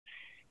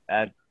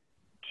it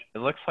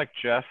looks like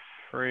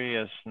Jeffrey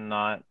is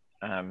not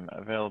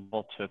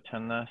available to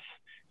attend this.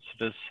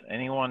 So does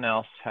anyone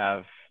else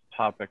have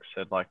topics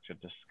they'd like to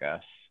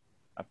discuss?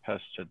 I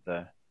posted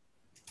the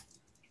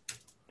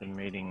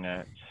meeting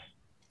notes.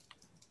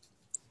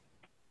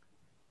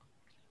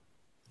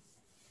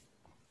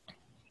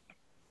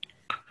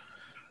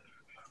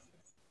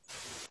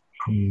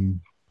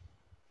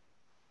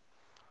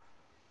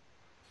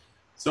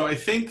 So I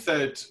think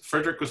that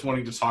Frederick was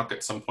wanting to talk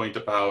at some point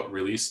about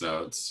release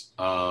notes,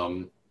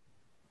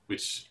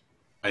 which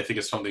I think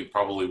is something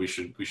probably we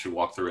should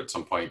walk through at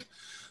some point.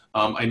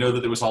 I know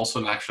that there was also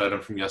an action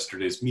item from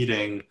yesterday's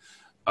meeting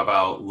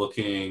about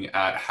looking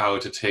at how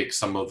to take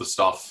some of the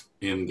stuff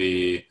in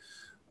the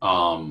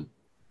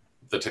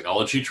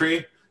technology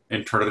tree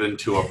and turn it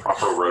into a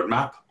proper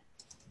roadmap.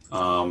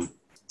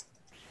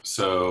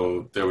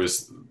 So there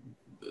was,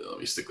 let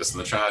me stick this in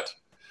the chat.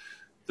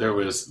 There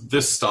was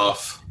this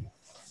stuff.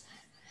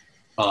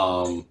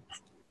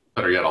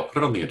 Better yet, I'll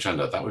put it on the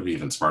agenda. That would be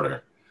even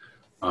smarter.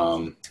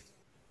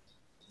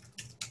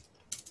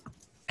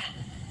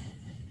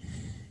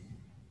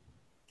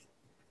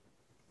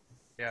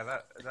 Yeah,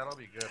 that'll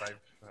be good.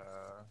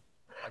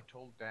 I've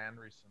told Dan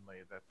recently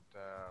that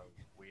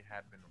we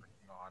had been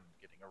working on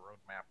getting a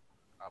roadmap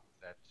up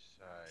that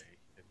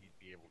he'd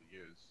be able to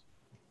use.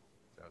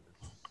 So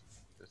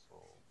this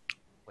will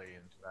play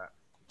into that.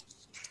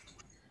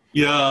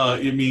 Yeah,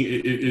 I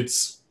mean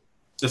it's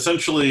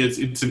essentially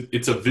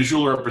it's a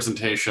visual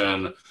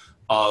representation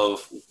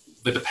of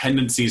the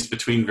dependencies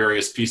between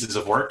various pieces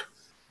of work,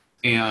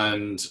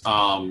 and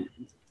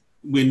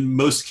in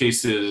most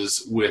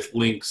cases with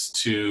links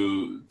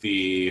to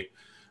the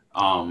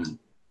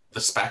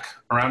spec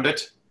around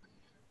it,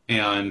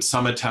 and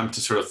some attempt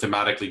to sort of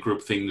thematically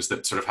group things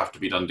that sort of have to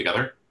be done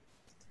together.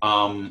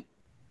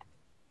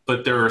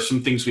 But there are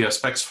some things we have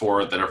specs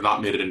for that have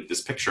not made it into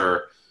this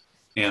picture,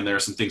 and there are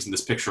some things in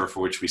this picture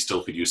for which we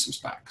still could use some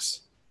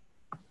specs.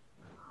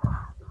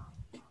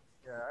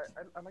 Yeah,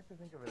 I like to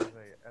think of it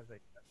as a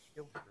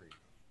skill tree.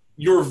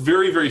 You're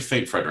very, very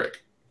faint,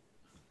 Frederick.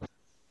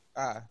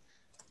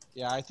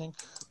 Yeah, I think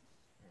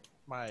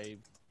my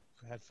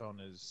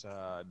headphone is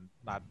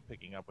not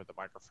picking up with the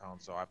microphone,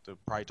 so I have to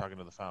probably talk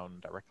into the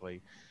phone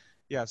directly.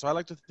 Yeah, so I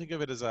like to think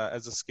of it as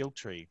a skill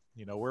tree.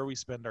 You know, where we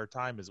spend our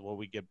time is what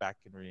we get back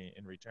in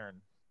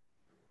return.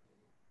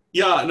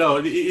 Yeah,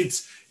 no,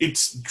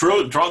 it's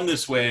drawn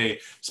this way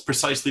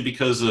precisely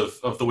because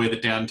of the way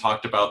that Dan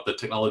talked about the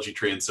technology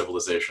tree and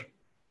civilization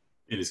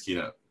in his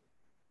keynote.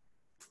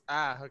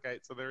 Okay,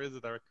 so there is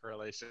a direct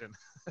correlation.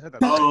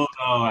 Oh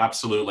no,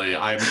 absolutely.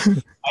 I'm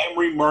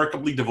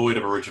remarkably devoid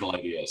of original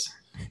ideas.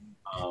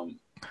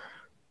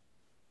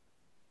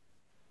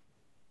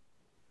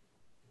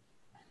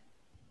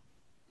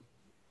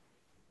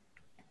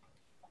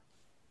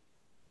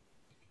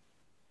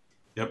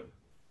 Yep.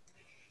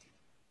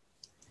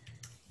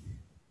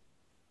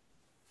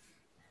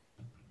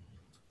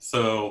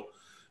 So,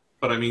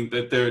 but I mean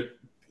that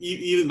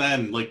even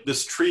then, like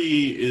this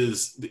tree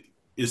is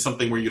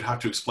something where you'd have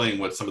to explain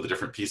what some of the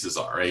different pieces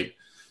are, right?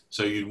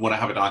 So you'd want to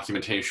have a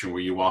documentation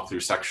where you walk through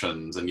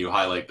sections and you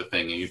highlight the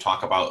thing and you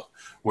talk about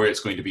where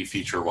it's going to be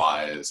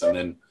feature-wise and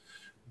then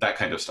that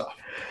kind of stuff.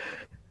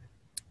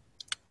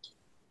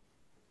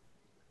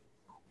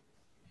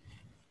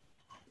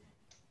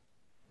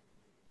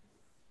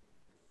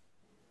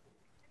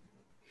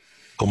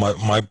 So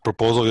my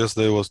proposal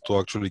yesterday was to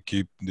actually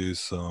keep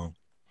this in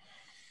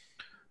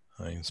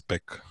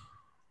spec.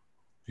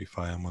 If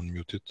I am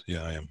unmuted,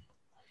 yeah, I am.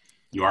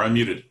 You are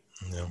unmuted.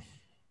 Yeah.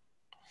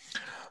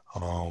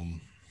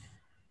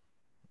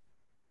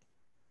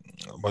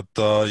 But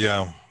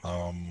yeah,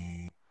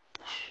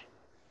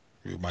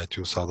 you might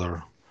use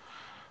other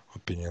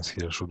opinions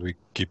here. Should we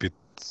keep it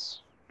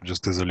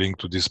just as a link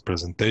to this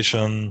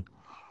presentation,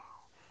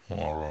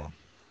 or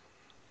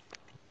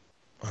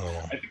I don't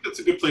know? I think that's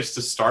a good place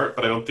to start,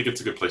 but I don't think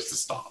it's a good place to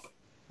stop.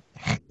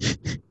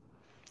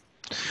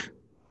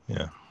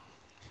 Yeah.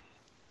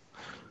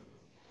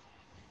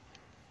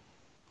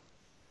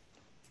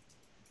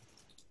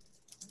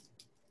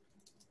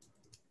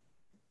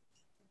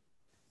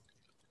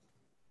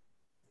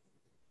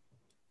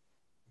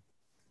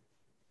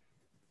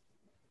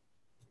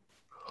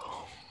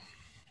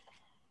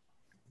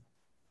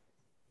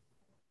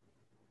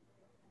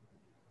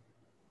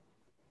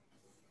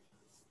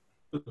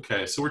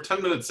 Okay, so we're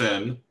 10 minutes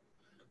in.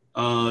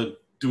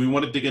 Do we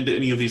want to dig into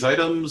any of these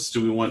items?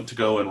 Do we want to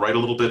go and write a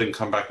little bit and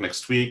come back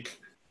next week?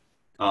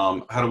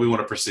 How do we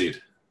want to proceed?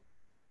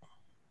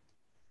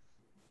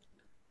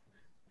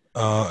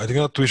 I think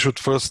that we should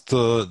first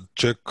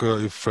check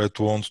if Fred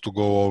wants to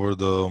go over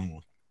the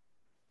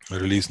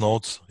release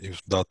notes. If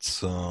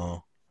that's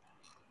that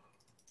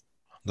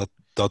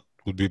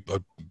would be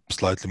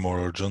slightly more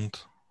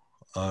urgent,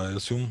 I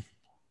assume.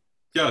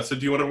 Yeah. So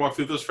do you want to walk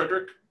through those,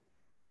 Frederick?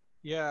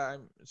 Yeah,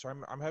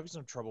 I'm having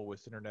some trouble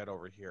with internet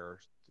over here.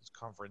 This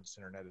conference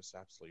internet is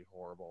absolutely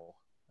horrible.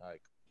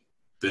 Like,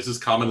 this is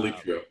commonly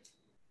true.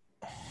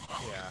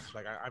 Yeah,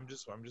 like I'm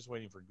just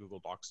waiting for Google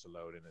Docs to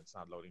load, and it's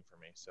not loading for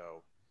me.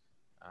 So,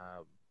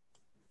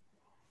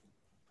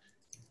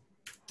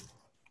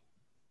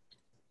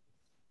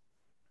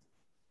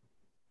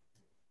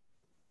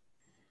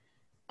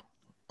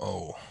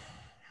 Oh,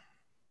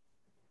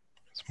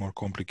 it's more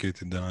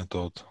complicated than I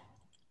thought.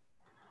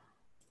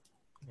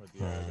 With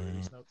the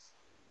release notes.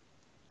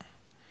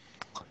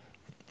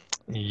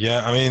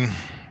 Yeah, I mean,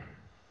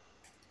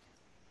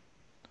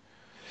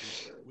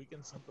 We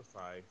can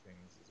simplify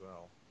things as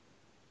well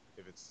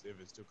if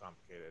it's too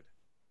complicated.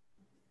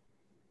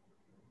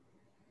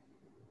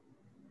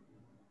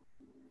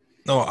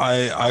 no,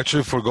 I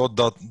actually forgot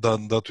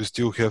that we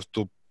still have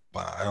to,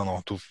 I don't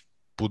know, to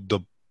put the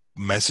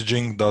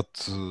messaging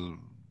that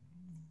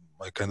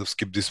I kind of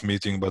skipped this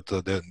meeting, but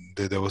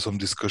there were some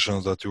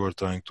discussions that you were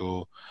trying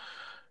to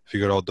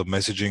figure out the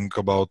messaging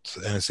about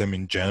NSM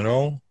in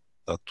general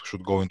that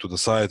should go into the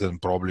site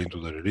and probably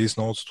into the release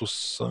notes to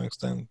some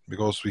extent,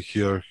 because we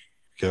here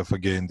have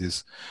again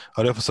this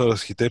RFSR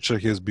architecture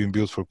has been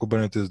built for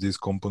Kubernetes. These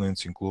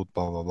components include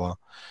blah blah blah,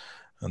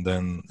 and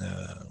then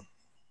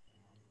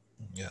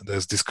yeah,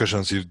 there's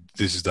discussions if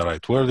this is the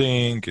right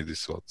wording, if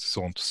this is what it's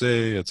on to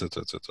say,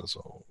 etc., etc.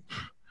 So.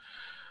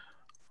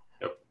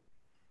 Yep.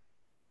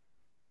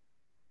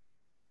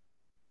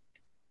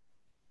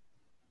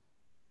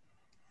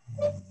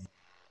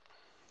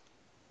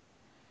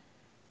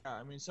 Yeah,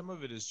 I mean, some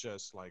of it is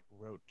just like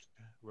rote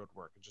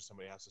work. It's just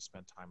somebody has to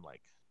spend time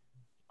like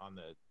on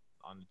the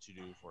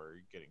to-do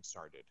for getting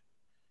started,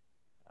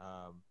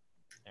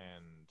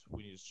 and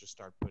we need to just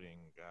start putting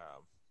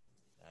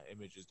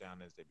images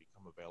down as they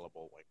become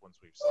available, like once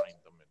we've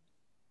signed them.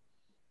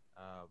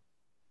 And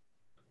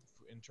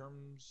in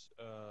terms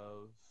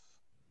of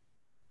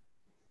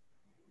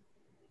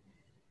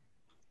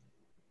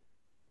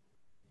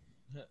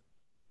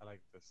I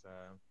like this,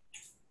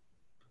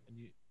 and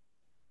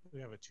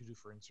we have a to-do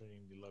for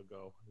inserting the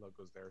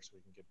logos there, so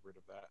we can get rid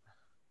of that.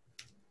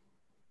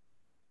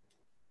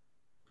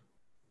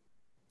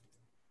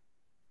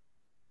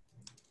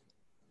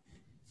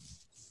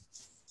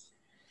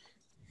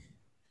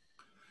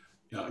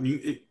 Yeah, I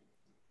mean,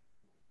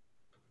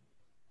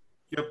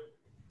 yep.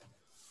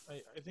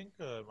 I think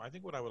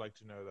what I would like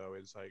to know though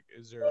is like,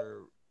 is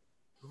there,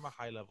 from a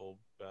high level,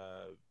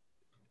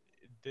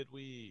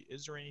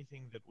 is there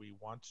anything that we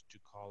want to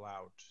call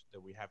out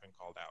that we haven't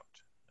called out?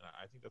 And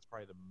I think that's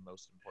probably the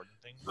most important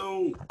thing.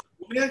 So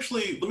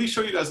let me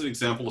show you guys an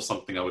example of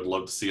something I would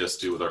love to see us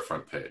do with our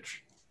front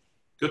page.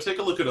 Go take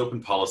a look at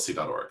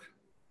openpolicy.org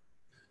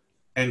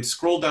and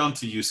scroll down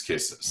to use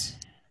cases.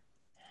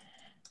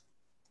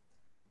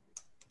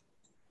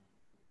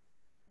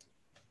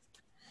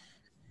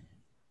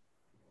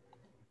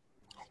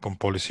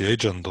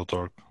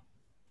 OpenPolicyAgent.org.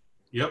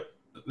 Yep.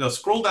 Now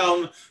scroll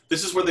down.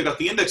 This is where they got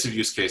the index of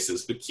use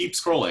cases, but keep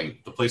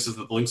scrolling. The places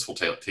that the links will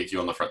take you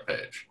on the front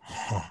page.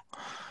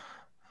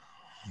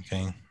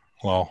 Okay.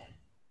 Wow.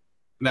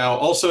 Now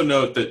also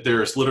note that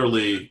there's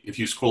literally, if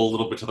you scroll a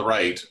little bit to the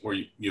right, or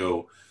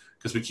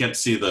because we can't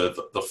see the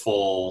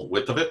full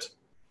width of it,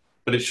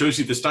 but it shows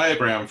you this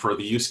diagram for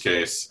the use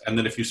case, and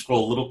then if you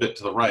scroll a little bit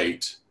to the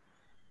right,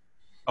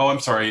 oh, I'm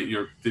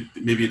sorry,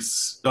 maybe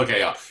it's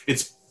okay. Yeah,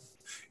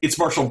 it's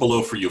marshaled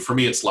below for you. For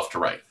me, it's left to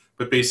right.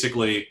 But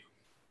basically,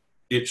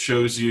 it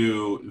shows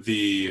you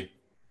the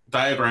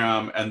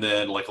diagram and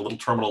then like a little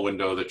terminal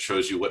window that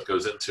shows you what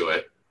goes into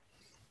it.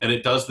 And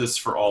it does this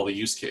for all the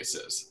use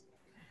cases.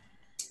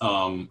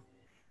 And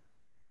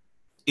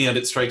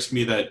it strikes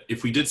me that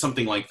if we did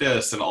something like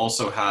this and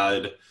also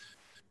had,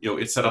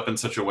 it's set up in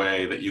such a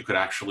way that you could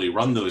actually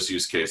run those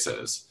use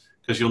cases,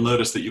 because you'll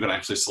notice that you can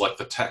actually select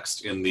the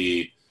text in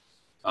the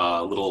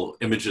little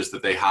images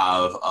that they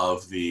have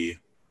of the,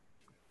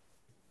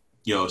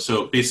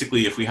 so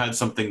basically if we had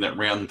something that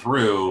ran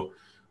through,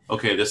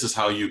 okay, this is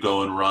how you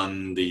go and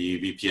run the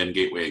VPN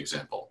gateway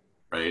example,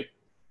 right?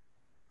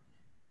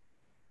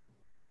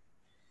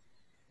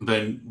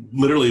 Then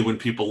literally when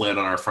people land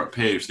on our front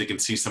page, they can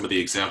see some of the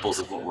examples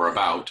of what we're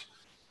about,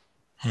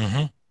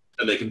 and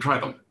they can try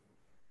them.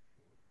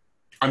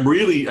 I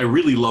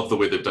really love the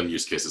way they've done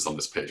use cases on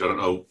this page. I don't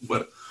know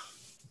what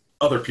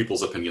other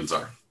people's opinions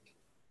are.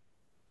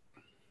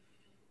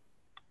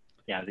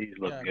 Yeah, these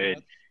look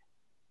good.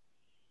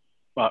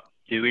 Well,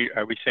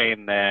 are we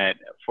saying that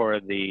for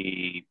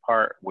the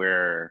part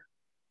where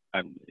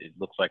it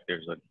looks like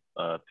there's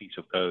a piece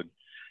of code,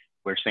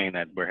 we're saying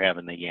that we're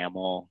having the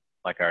YAML,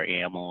 like our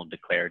YAML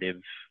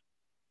declarative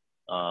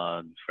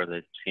for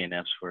the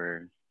CNFs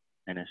for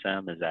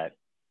NSM? Is that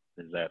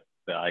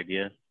the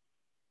idea?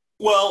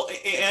 Well,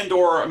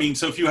 or I mean,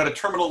 so if you had a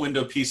terminal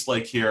window piece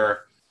like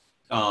here,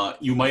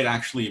 you might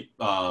actually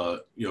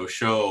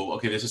show,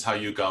 okay, this is how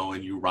you go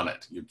and you run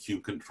it. You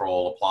kube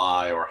control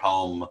apply or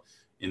helm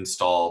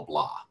install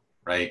blah,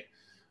 right?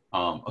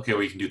 Okay,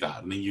 well, you can do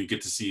that, and then you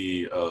get to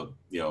see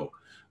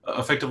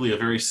effectively a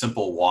very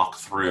simple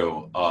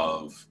walkthrough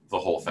of the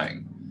whole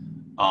thing.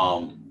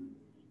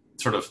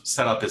 Sort of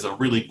set up as a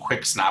really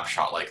quick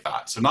snapshot like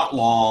that. So not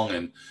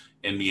long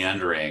and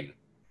meandering,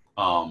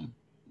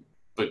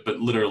 but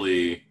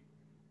literally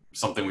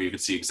something where you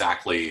could see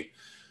exactly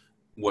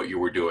what you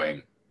were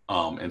doing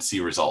and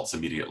see results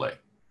immediately.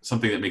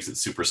 Something that makes it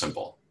super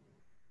simple.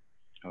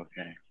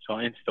 Okay, so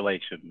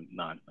installation,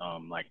 not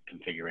like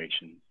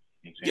configuration.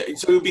 Yeah, example?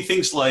 so it would be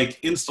things like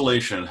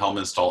installation, Helm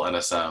install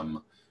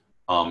NSM,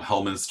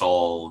 Helm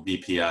install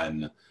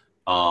VPN,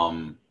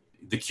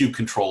 the kube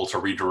control to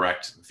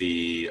redirect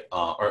the,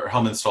 or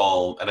Helm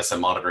install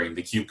NSM monitoring,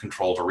 the kube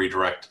control to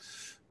redirect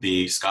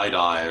the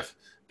skydive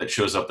that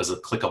shows up as a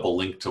clickable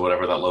link to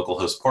whatever that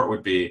localhost port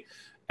would be.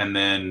 And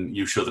then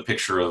you show the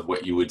picture of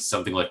what you would,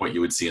 something like what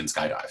you would see in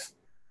skydive,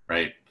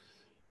 right?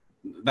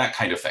 That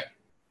kind of thing.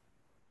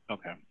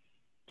 Okay.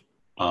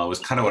 Was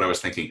kind of what I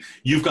was thinking.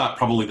 You've got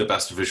probably the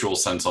best visual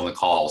sense on the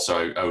call,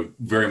 so I would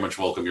very much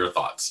welcome your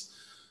thoughts.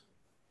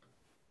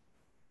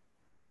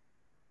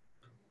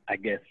 I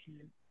guess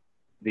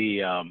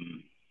the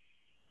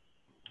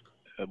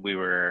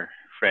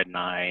Fred and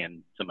I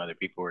and some other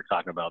people were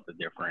talking about the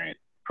different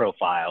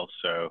profiles.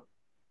 So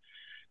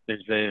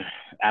there's the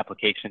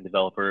application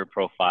developer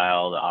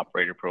profile, the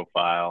operator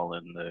profile,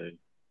 and the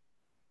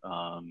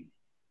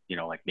you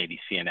know, like maybe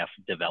CNF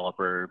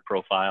developer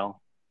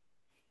profile.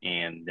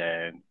 And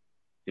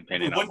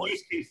depending on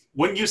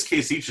one use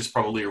case each is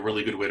probably a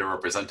really good way to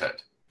represent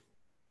it.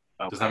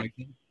 Okay. Does that make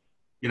sense?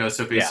 You know,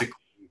 so basically,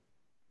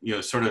 you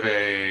know, sort of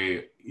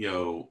a,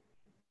 you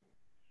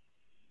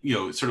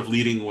know, sort of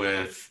leading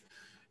with,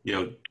 you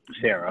know,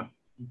 Sarah,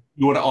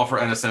 you want to offer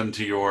NSM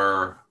to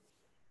your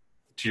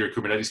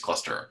Kubernetes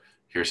cluster.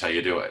 Here's how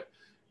you do it.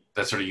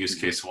 That's sort of use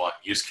case one.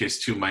 Use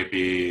case two might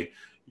be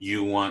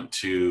you want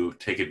to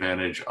take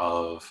advantage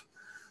of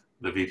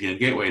the VPN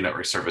gateway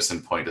network service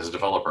endpoint as a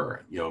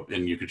developer, you know,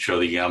 and you could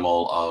show the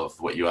YAML of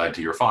what you add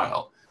to your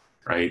file,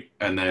 right?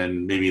 And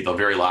then maybe the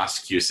very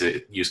last use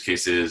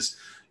case is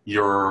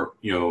you're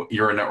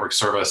a network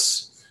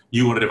service,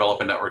 you want to develop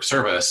a network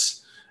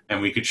service,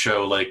 and we could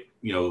show, like,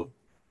 you know,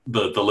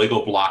 the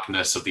Lego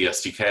blockness of the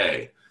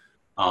SDK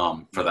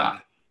for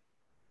that.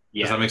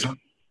 yeah. Does that make sense?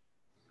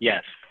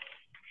 Yes,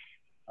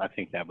 I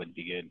think that would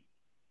be good.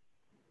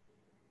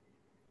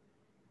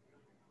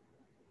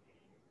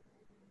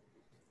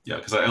 Yeah,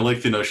 because I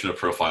like the notion of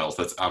profiles.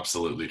 That's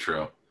absolutely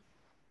true.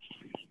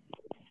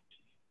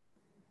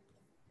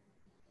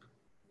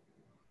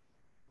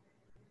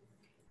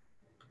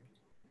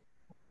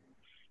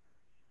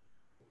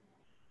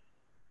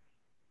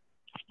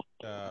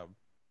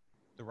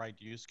 The right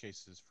use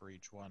cases for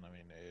each one. I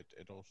mean,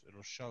 it'll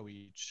show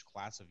each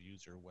class of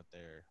user what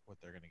they're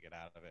going to get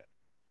out of it.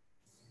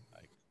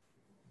 Like,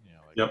 you know,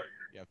 like, yep.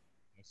 Yeah,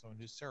 someone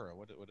who's Sarah,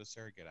 what does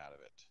Sarah get out of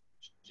it?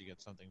 She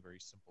gets something very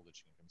simple that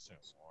she can consume.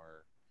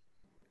 Or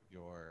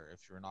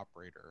if you're an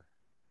operator,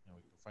 you know,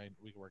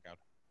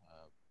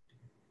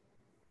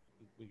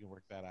 we can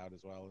work that out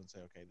as well and say,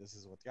 okay, this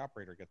is what the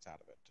operator gets out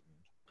of it.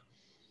 And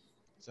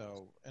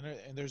so,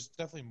 and there's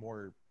definitely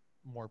more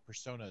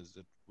personas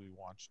that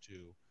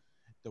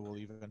we'll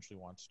eventually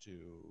want to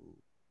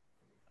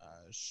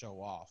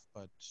show off,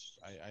 but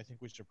I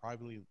think we should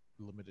probably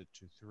limit it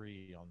to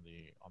 3 on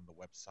the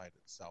website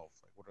itself.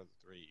 Like, what are the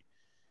 3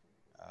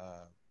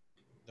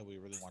 that we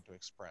really want to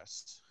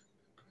express?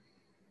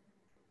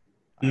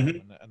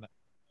 And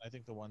I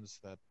think the ones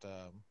that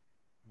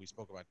we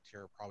spoke about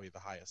here are probably the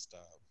highest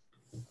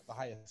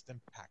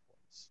impact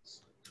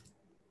ones.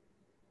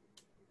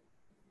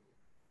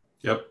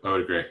 Yep, I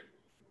would agree.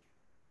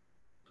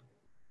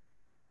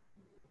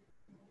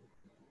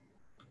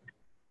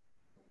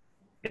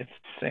 It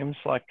seems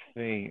like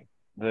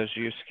those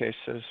use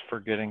cases for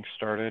getting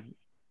started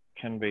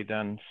can be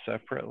done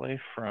separately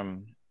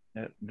from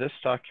it. This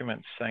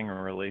document saying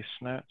release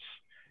notes.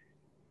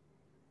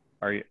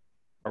 Are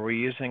we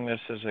using this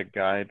as a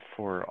guide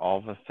for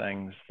all the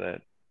things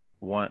that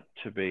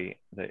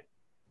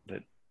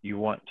you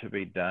want to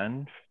be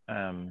done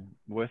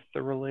with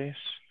the release,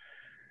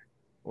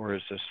 or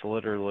is this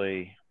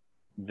literally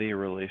the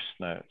release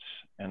notes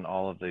and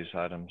all of these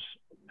items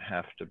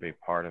have to be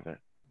part of it?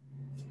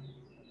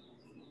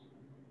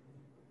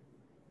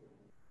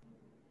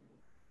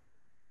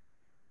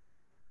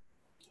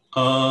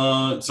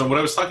 So what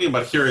I was talking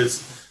about here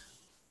is,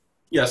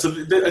 yeah, so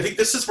I think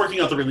this is working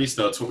out the release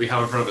notes, what we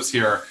have in front of us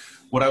here.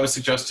 What I was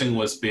suggesting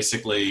was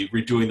basically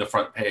redoing the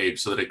front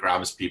page so that it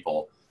grabs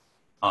people.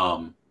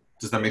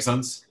 Does that make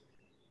sense?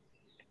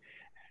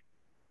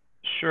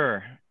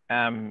 Sure.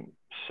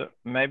 So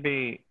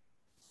maybe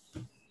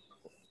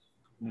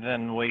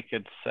then we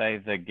could say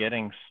the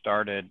getting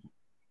started,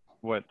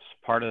 what's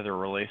part of the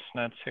release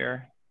notes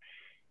here,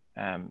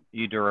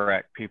 you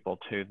direct people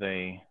to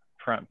the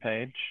front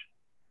page.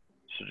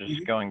 So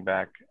just going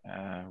back,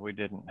 we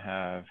didn't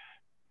have,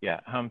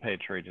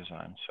 homepage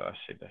redesign. So I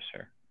see this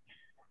here.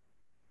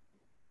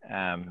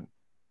 And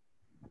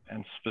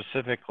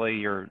specifically,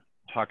 you're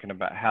talking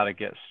about how to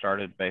get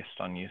started based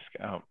on use.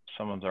 Oh,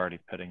 someone's already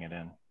putting it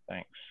in.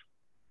 Thanks.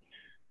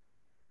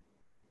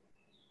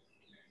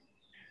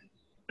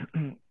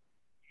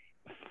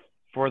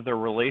 For the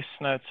release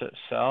notes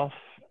itself,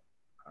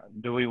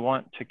 do we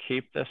want to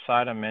keep this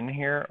item in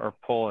here or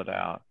pull it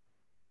out?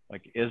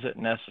 Like, is it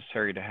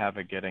necessary to have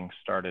a getting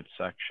started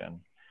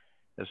section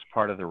as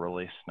part of the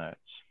release notes?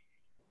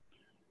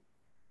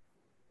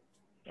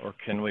 Or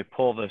can we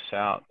pull this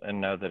out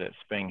and know that it's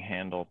being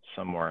handled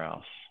somewhere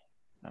else,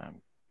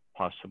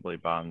 possibly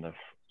on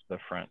the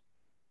front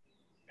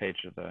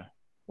page of the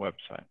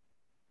website.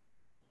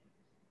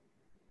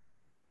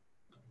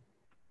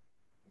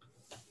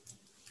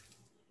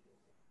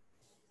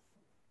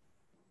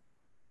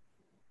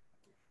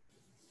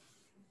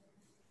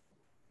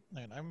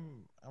 And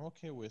I'm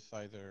okay with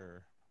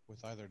either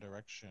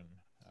direction.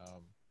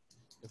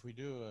 If we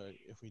do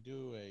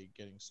a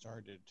getting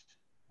started,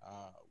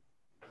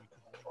 we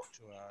could link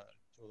to a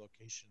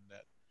location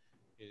that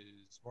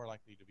is more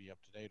likely to be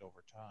up to date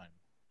over time.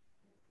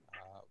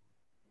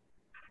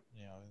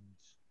 You know, and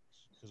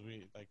because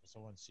we, like, if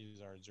someone sees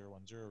our 0.10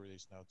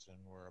 release notes and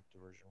we're up to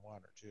version 1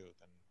 or 2,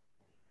 then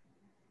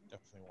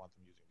definitely want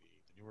them using the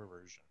newer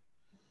version.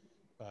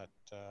 But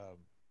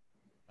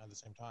at the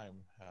same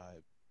time,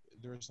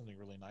 there is something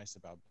really nice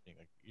about being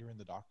like, you're in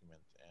the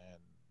document and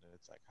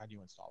it's like, how do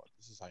you install it?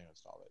 This is how you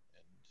install it.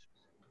 And,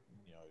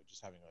 you know, just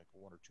having like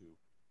one or two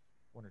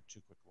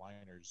quick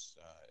liners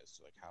as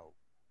to like how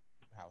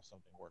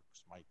something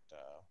works might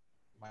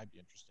be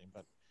interesting.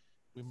 But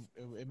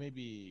it may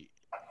be,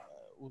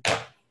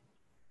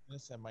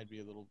 this might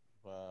be a little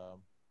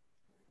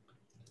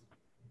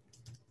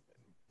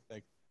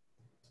like,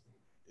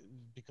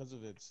 because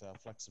of its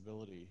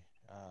flexibility,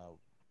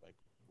 like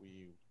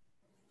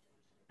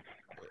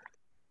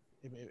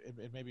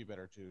it may be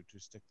better to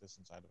stick this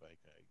inside of like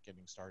a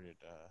getting started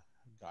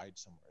guide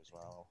somewhere as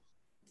well.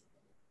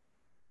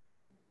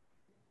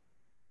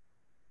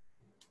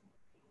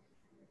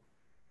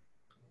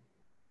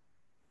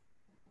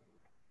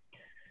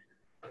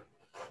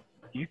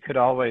 You could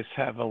always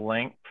have a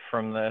link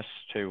from this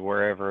to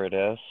wherever it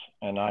is,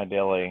 and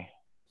ideally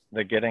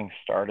the getting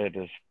started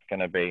is going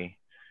to be,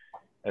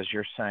 as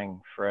you're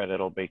saying, Fred,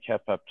 it'll be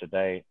kept up to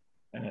date,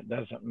 and it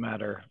doesn't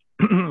matter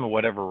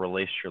whatever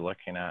release you're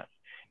looking at.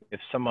 If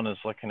someone is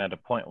looking at a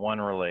 0.1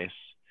 release,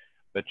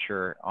 but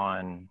you're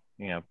on,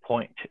 you know,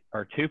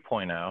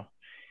 2.0,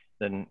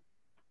 then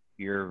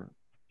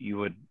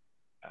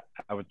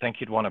I would think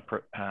you'd want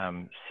to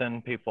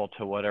send people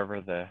to whatever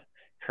the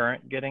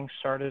current getting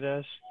started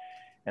is,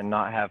 and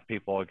not have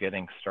people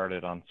getting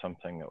started on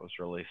something that was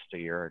released a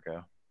year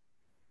ago.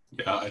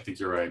 Yeah, I think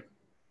you're right.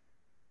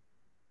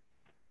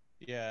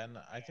 Yeah, and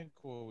I think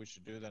what we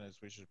should do then is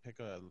we should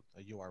pick a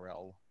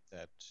URL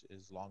that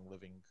is long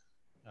living,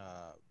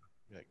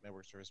 like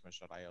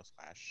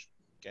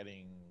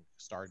networkservicemesh.io/getting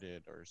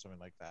started or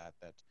something like that,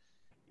 that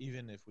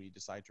even if we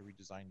decide to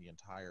redesign the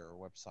entire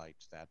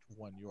website, that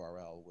one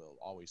URL will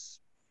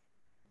always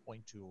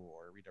point to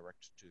or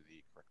redirect to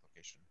the correct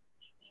location.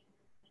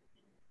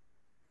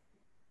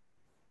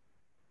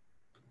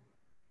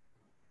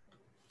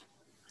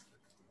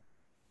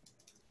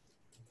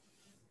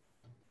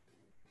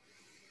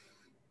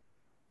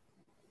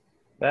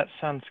 That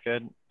sounds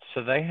good.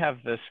 So they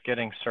have this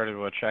getting started,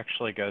 which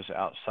actually goes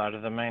outside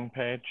of the main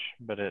page,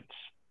 but it's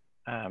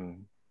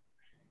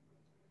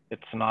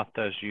not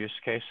those use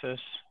cases.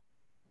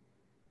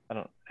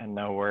 I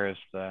know where is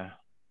the,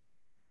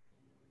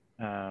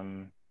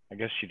 I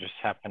guess you just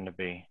happen to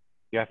be,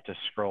 you have to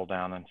scroll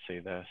down and see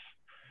this.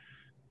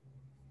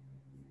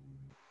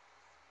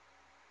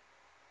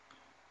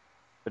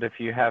 But if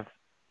you have,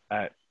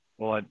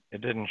 well,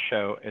 it didn't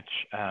show, it's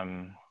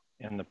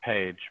in the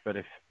page, but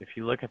if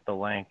you look at the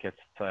link,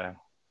 it's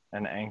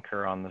an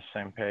anchor on the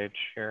same page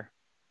here.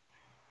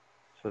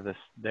 So this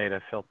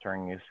data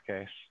filtering use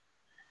case,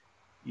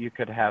 you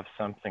could have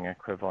something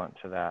equivalent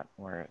to that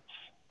where it's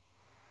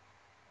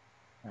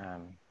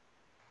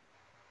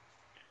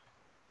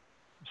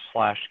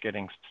slash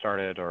getting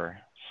started or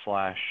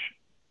slash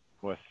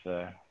with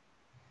the,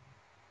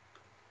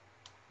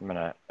 I'm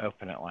gonna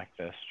open it like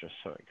this just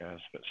so it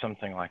goes, but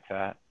something like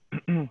that.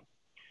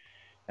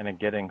 And a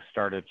getting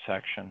started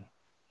section.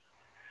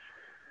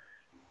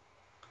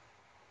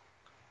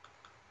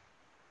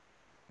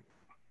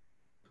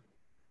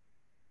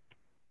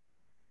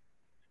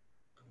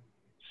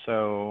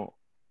 So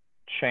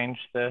change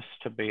this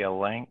to be a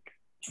link.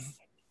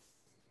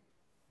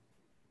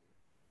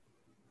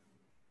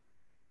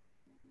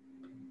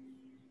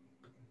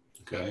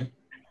 Okay.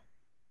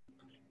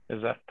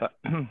 Is that the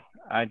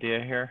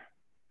idea here?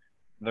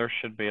 There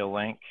should be a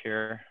link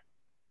here.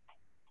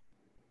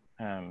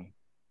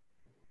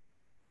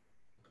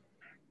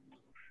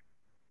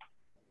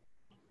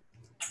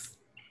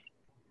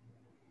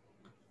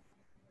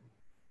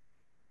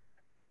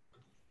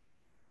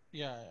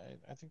 Yeah,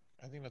 I think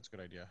that's a good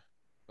idea.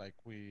 Like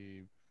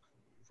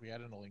if we add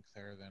in a link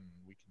there, then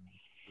we can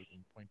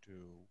point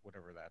to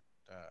whatever that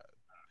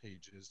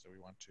page is that we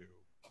want to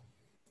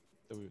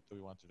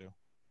do.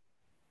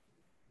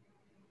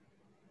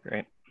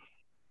 Great.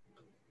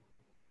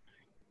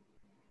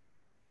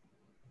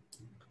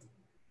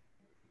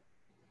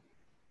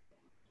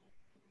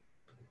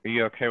 Are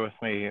you okay with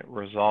me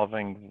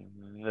resolving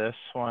this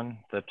one,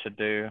 the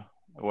to-do?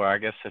 Well, I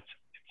guess it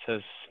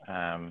says,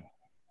 I'm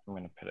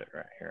going to put it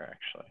right here,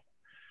 actually,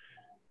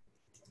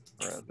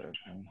 rather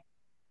than.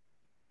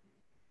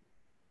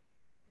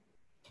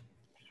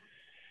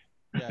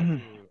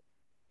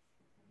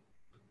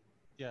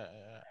 Yeah, yeah,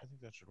 I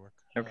think that should work.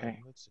 Okay.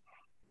 Let's see.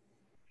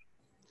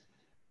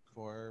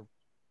 For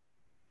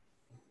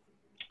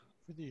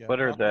For the What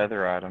are the Docker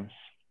other items?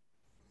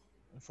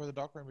 for the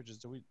Docker images,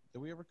 did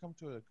we ever come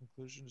to a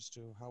conclusion as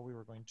to how we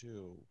were going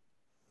to,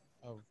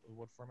 of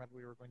what format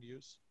we were going to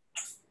use?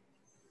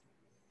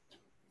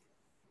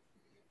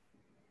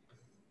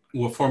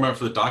 What format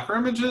for the Docker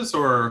images,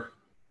 or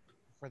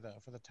For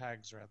the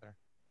tags rather?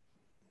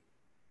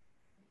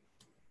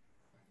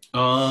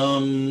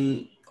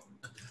 I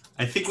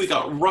think we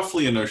got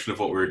roughly a notion of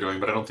what we were doing,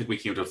 but I don't think we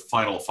came to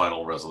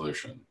final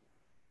resolution.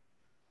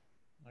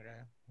 Okay,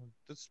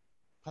 let's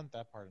punt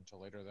that part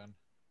until later then.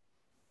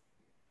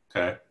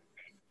 Okay.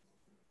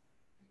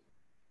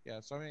 Yeah,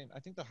 so I mean, I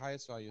think the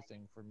highest value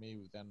thing for me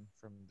then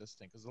from this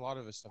thing, because a lot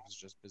of this stuff is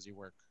just busy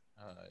work.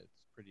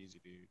 It's pretty easy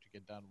to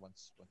get done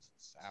once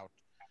it's out.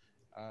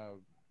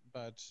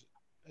 But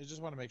I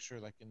just want to make sure,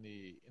 like in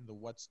the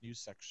what's new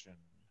section,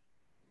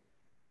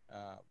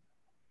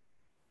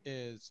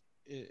 is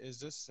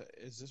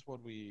this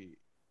what we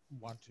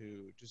want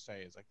to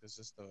say? Is like,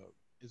 is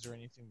there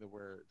anything that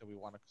we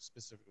want to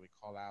specifically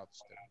call out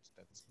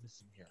that's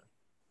missing here?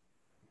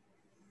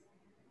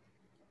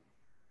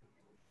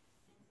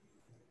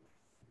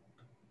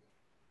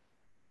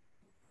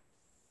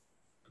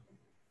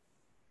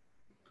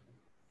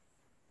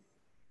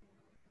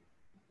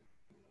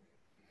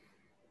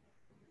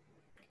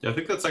 Yeah, I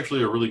think that's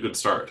actually a really good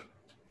start.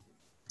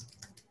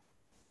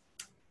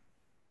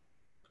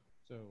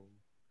 So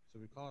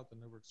we call out the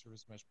network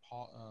service mesh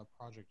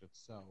project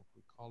itself.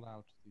 We call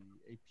out the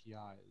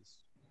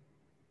APIs,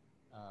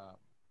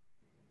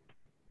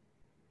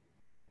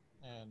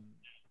 and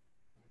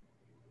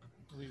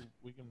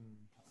we can.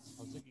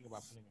 I was thinking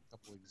about putting a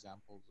couple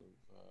examples of.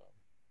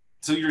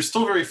 So you're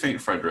still very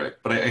faint,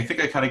 Frederick, but I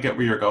think I kind of get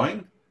where you're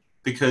going,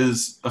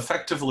 because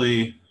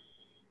effectively,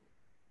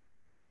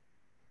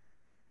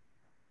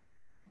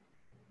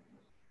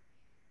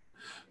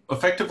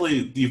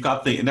 you've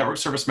got the network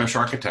service mesh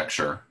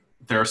architecture.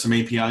 There are some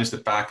APIs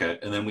that back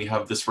it, and then we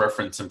have this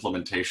reference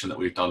implementation that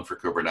we've done for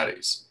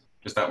Kubernetes.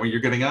 Is that what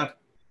you're getting at?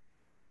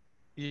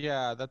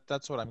 Yeah,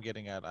 that's what I'm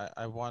getting at.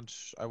 I want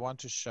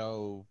to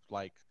show,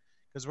 like,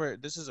 because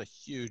this is a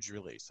huge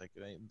release. Like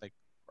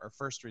our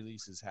first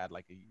releases had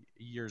like a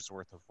year's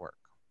worth of work.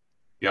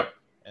 Yep.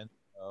 And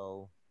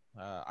so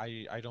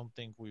I don't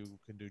think we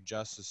can do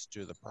justice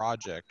to the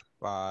project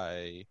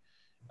by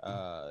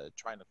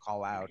trying to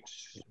call out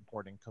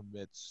importing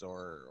commits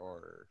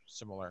or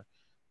similar.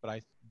 But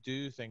I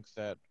do think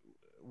that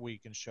we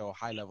can show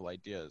high-level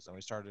ideas. And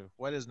we started with,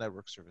 what is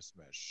network service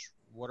mesh?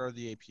 What are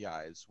the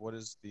APIs? What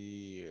is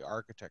the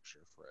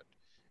architecture for it?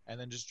 And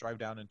then just drive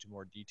down into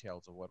more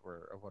details of what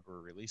we're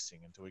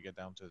releasing until we get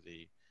down to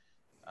the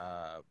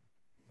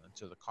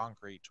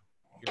concrete.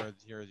 Here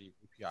are the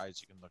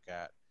APIs you can look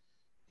at.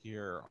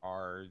 Here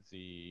are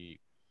the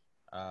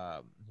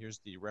here's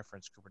the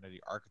reference Kubernetes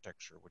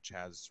architecture, which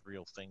has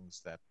real things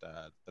that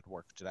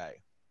work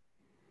today.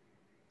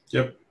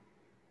 Yep.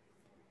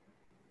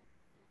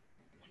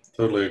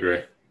 Totally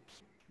agree.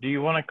 Do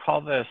you want to call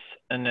this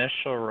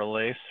initial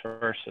release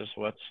versus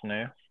what's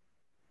new?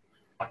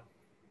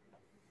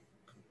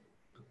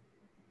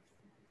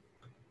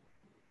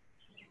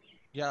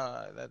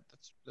 Yeah,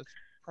 that's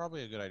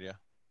probably a good idea.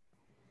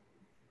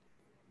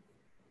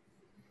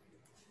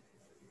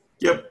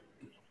 Yep.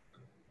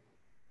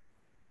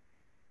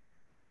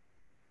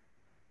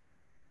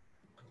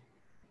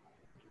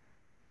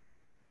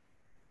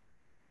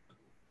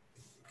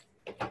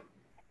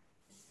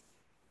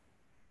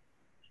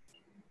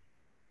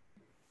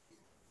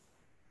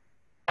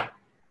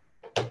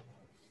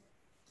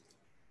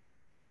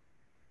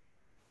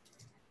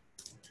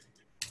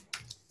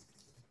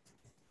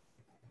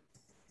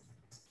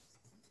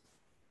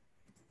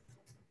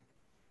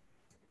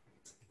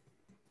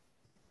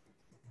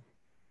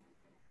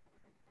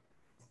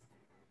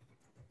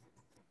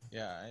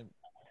 Yeah,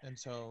 and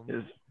so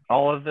Is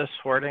all of this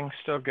wording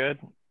still good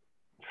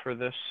for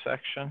this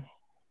section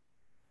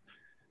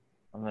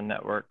on the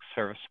network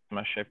service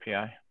mesh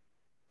API?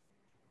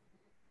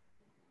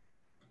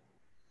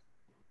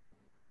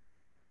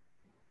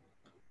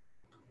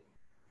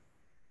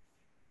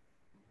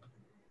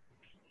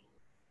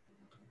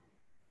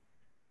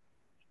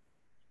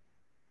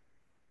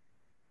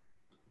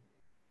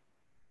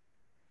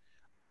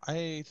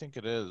 I think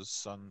it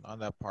is on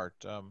that part.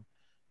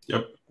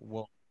 Yep.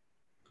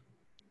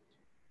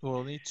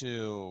 We'll need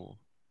to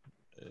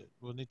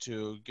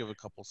give a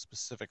couple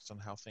specifics on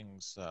how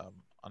things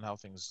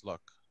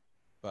look,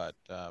 but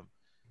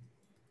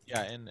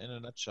yeah, in a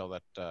nutshell,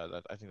 that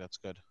I think that's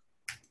good.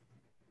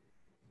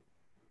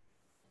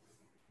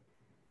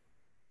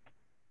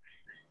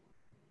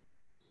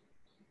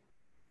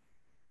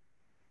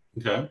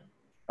 Okay.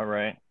 All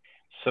right.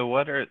 So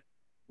what are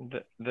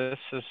this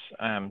is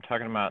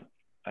talking about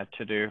a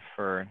to-do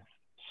for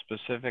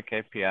specific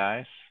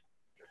APIs.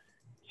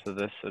 So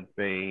this would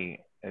be,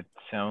 it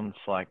sounds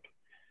like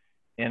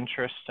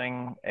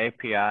interesting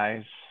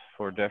APIs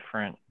for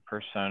different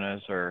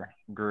personas or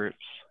groups.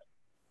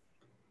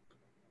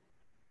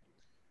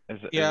 Is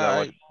that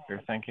what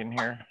you're thinking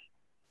here?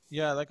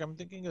 Yeah, like I'm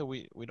thinking that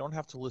we don't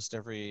have to list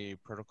every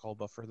protocol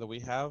buffer that we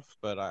have,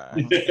 but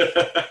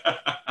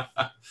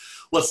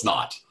Let's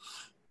not.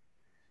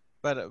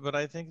 but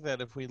I think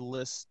that if we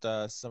list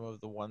some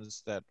of the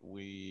ones that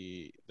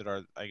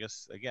are, I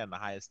guess, again, the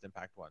highest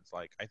impact ones,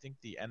 like I think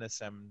the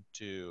NSM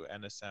to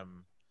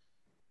NSM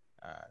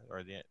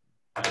or the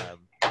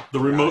The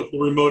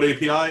remote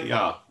API,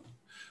 yeah.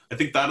 I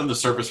think that and the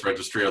service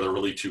registry are the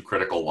really two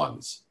critical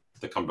ones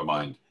that come to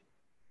mind.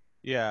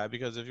 Yeah,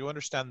 because if you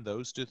understand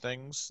those two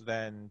things,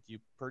 then you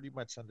pretty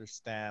much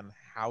understand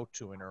how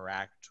to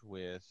interact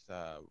with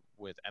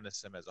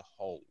NSM as a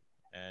whole,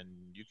 and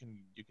you can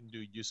do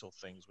useful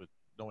things with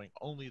knowing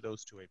only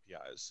those two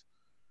APIs.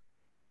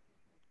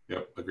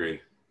 Yep,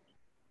 agreed.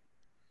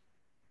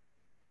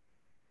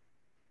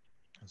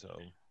 So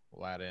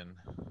we'll add in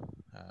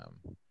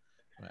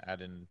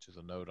to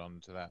the node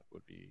onto that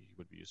would be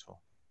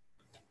useful.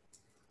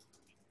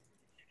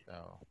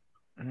 So.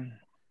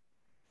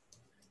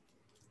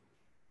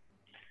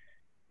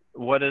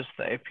 What is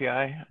the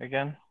API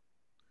again?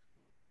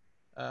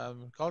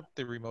 Call it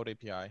the remote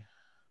API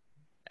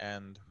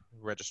and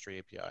registry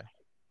API.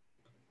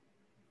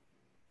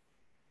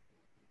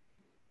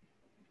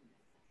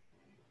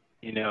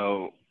 You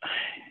know,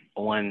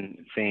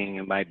 one thing,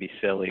 it might be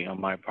silly on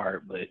my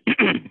part, but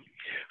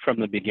from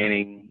the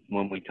beginning,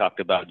 when we talked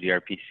about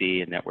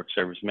gRPC and network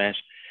service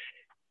mesh,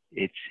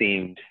 it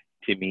seemed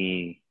to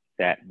me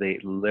that the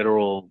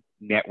literal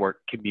network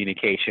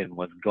communication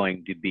was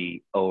going to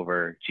be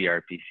over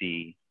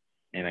gRPC,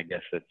 and I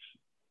guess that's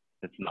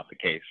not the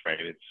case, right?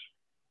 It's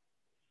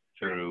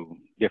through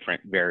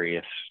different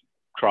various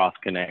cross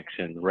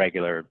connections,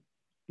 regular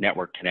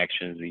network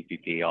connections,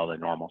 VPP, all the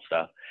normal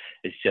stuff.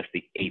 It's just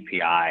the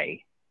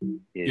API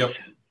is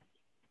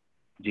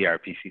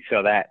gRPC.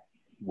 So that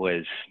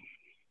was,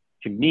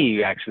 to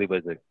me, actually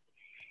was a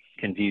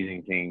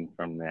confusing thing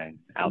from the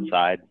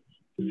outside,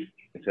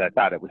 because I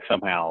thought it was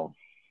somehow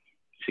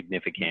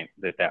significant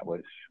that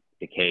was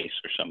the case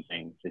or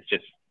something. It's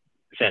just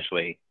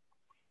essentially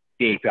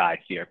the API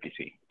is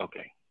gRPC.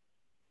 Okay.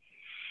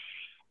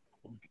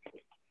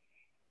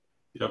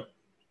 Yep.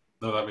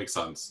 No, that makes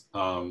sense.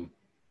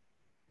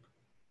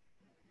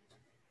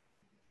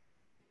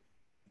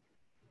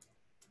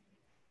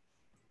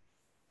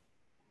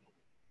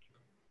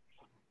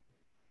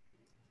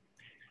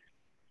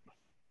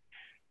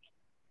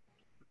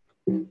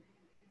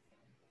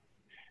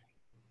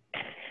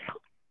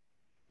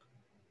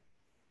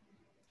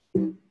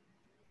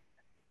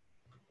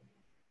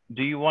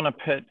 Do you want to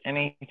put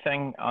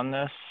anything on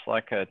this,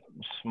 like a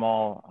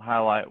small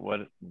highlight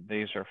what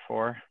these are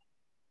for?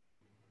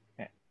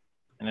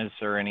 And is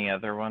there any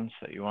other ones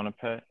that you want to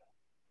put?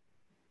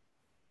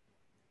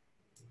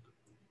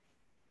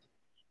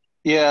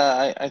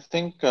 Yeah, I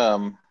think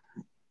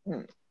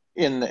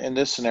in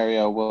this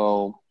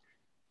scenario,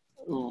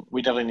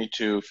 we definitely need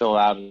to fill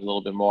out a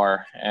little bit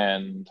more,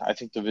 and I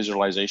think the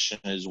visualization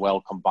is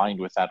well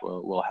combined with that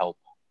will help.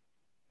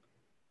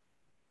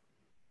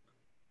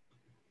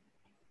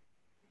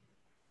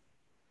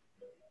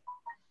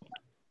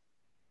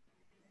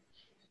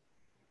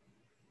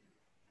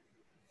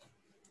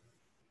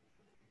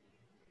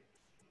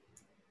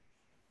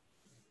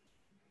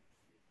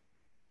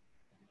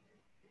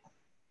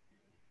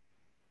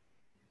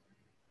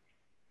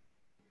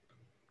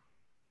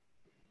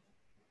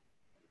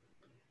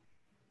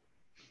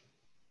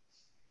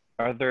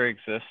 Are there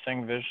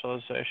existing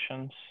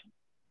visualizations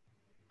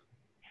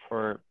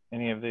for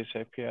any of these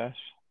APIs?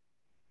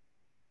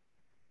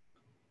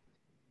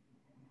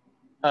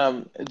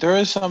 There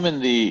is some in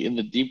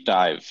the deep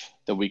dive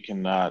that we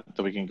can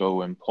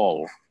go and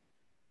pull.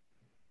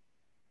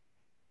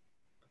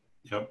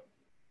 Yep.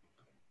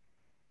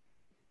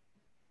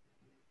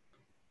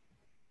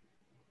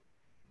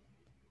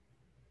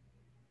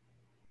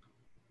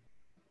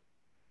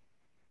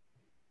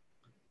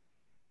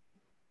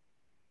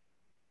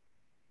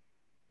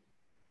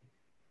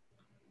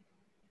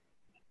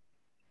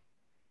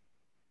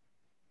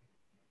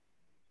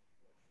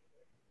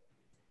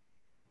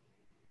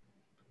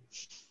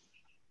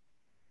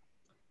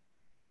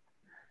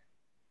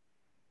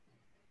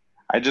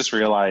 I just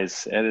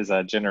realized Ed is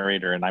a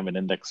generator and I'm an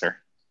indexer.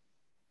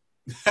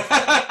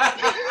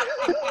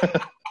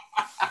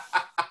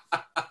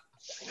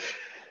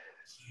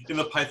 In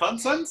the Python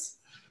sense?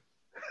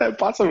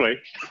 Possibly.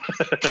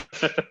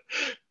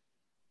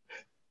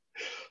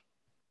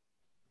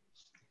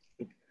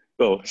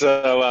 Cool.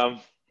 So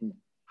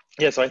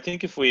yeah, so I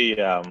think if we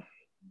I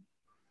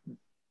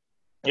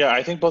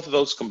think both of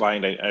those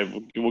combined,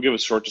 we'll give a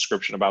short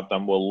description about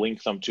them. We'll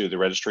link them to the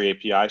registry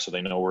API so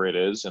they know where it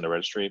is in the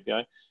registry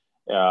API.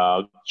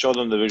 Show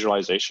them the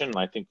visualization, and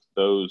I think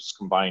those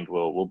combined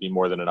will be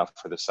more than enough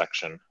for this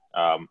section.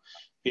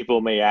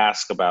 People may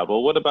ask about,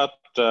 well, what about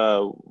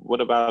the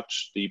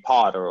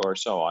pod or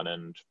so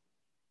on,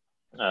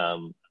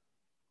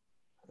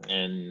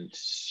 and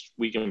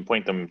we can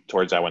point them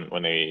towards that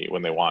when they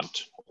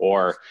want,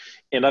 or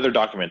in other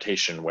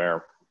documentation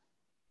where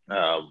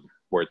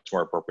it's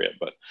more appropriate.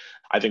 But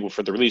I think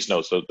for the release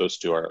notes, those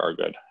two are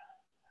good.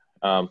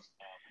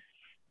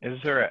 Is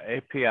there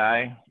an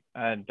API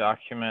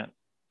document,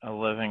 a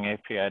living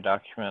API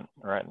document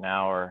right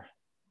now, or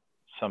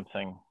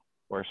something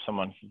where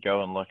someone could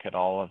go and look at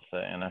all of the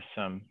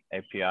NSM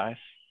APIs?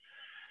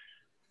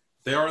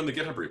 They are in the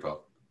GitHub repo.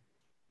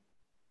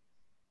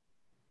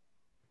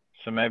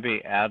 So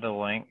maybe add a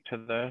link to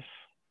this.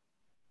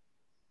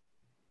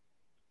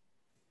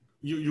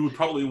 You would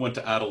probably want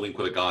to add a link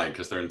with a guide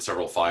because they're in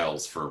several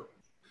files for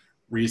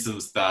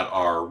reasons that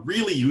are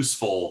really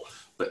useful,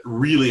 but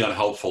really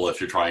unhelpful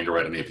if you're trying to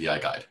write an API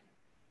guide.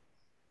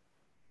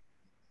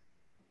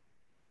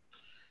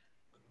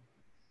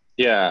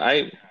 Yeah,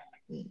 I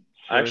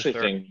actually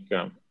think.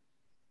 Go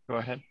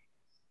ahead.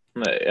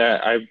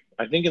 I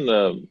think in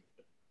the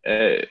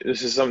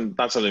this is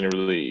not something to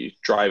really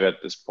drive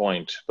at this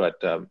point,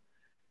 but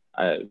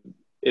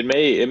it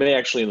may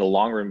actually in the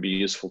long run be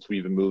useful to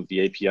even move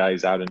the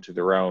APIs out into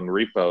their own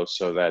repo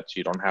so that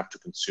you don't have to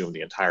consume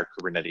the entire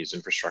Kubernetes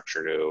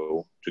infrastructure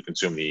to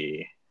consume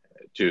the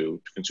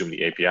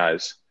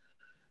APIs.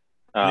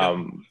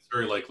 It's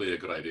very likely a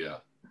good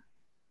idea.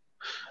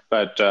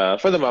 But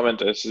for the moment,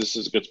 this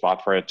is a good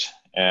spot for it,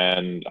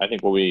 and I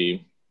think what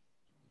we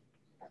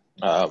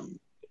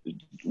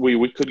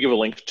could give a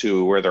link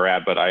to where they're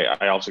at, but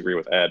I also agree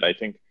with Ed. I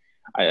think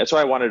that's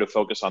why I wanted to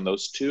focus on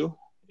those two,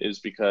 is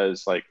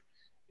because like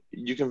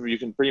you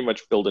can pretty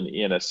much build an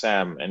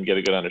ENSM and get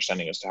a good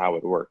understanding as to how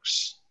it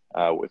works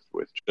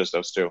with just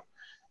those two.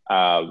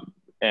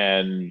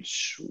 And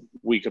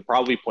we could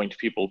probably point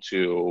people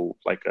to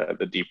like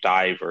the deep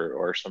dive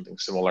or something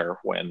similar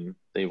when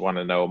they want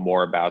to know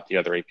more about the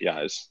other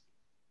APIs.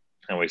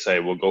 And we say,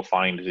 well, go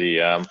find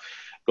the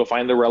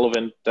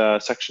relevant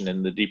section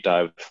in the deep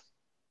dive.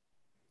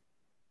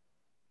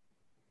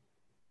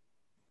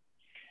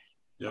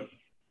 Yep.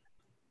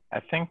 I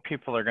think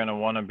people are going to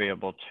want to be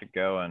able to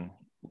go and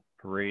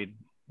read.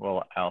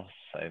 Well, I'll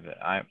say that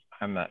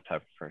I'm that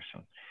type of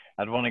person.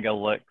 I'd want to go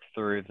look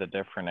through the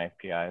different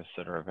APIs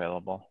that are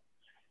available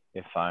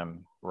if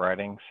I'm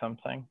writing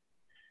something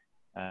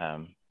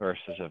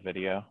versus a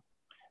video.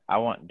 I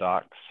want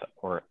docs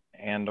or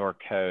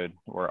code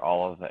where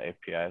all of the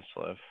APIs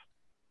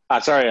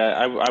live. Sorry,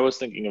 I was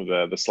thinking of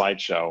the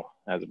slideshow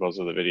as opposed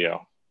to the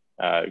video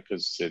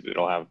because it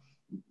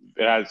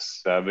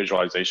has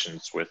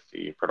visualizations with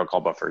the protocol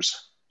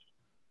buffers.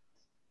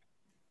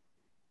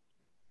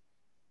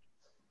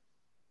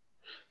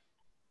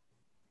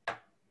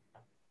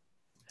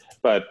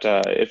 But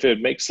if it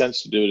makes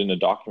sense to do it in a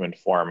document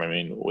form, I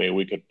mean,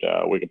 we could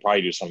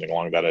probably do something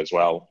along that as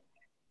well.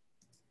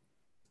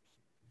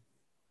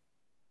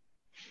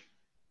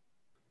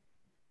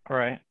 All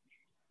right.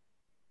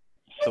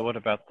 So what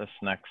about this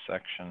next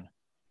section?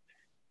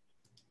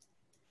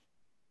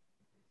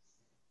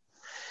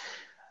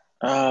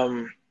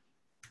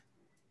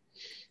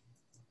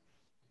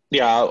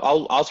 Yeah,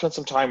 I'll spend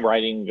some time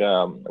writing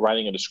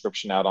a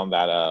description out on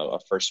that, a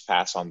first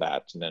pass on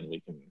that, and then we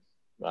can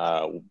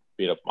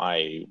beat up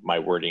my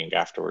wording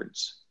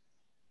afterwards.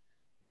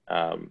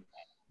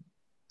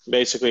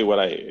 Basically,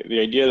 the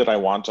idea that I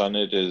want on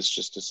it is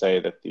just to say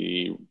that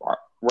the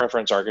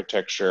reference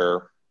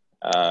architecture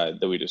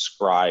that we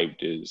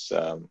described is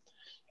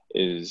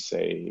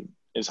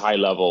high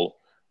level.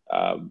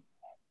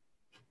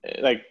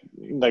 Like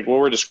what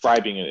we're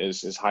describing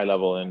is high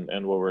level,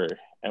 and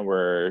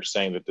we're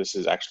saying that this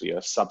is actually a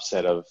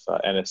subset of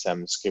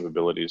NSM's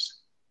capabilities.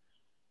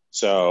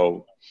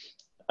 So,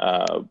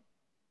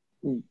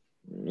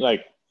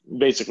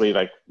 basically,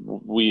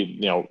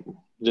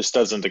 this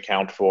doesn't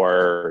account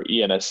for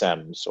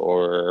ENSMs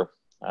or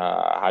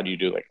how do you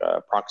do like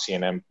proxy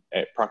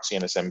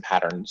NSM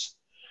patterns,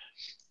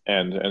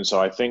 and so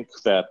I think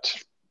that.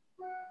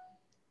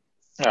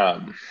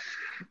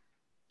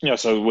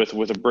 So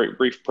with a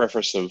brief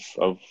preface of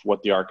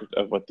what the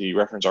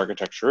reference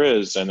architecture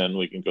is, and then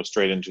we can go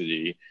straight into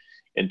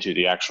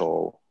the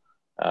actual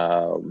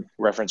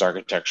reference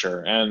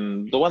architecture.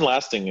 And the one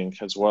last thing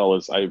as well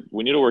is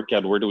we need to work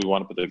out where do we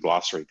want to put the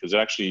glossary, because it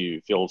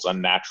actually feels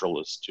unnatural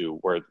as to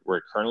where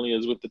it currently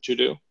is with the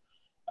to-do,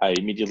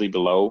 immediately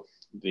below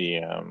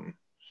the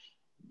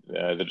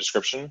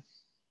description.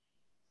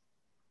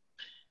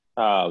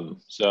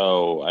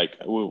 So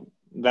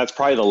that's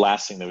probably the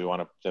last thing that we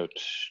want to.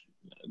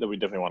 That we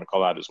definitely want to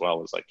call out as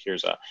well is like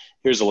here's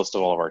a list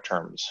of all of our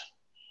terms,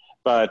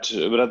 but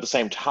at the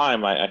same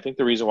time I think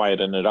the reason why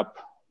it ended up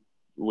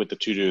with the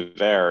to-do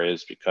there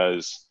is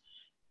because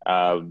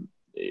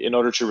in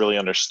order to really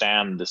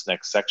understand this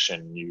next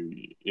section,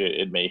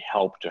 it may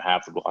help to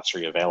have the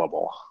glossary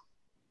available.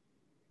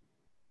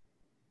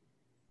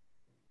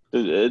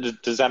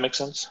 Does that make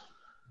sense?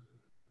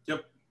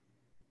 Yep.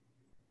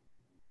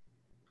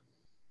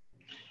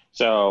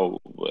 So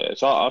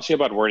I'll see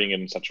about wording it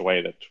in such a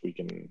way that we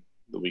can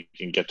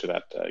get to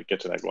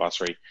that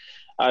glossary.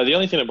 The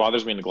only thing that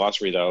bothers me in the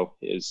glossary, though,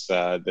 is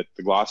that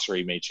the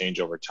glossary may change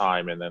over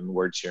time, and then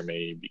words here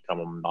may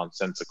become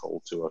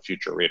nonsensical to a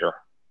future reader.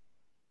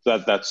 So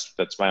that's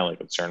my only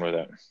concern with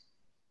it.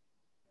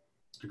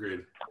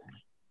 Agreed.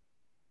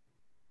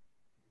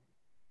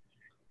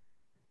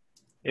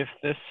 If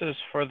this is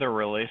for the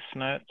release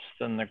notes,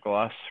 then the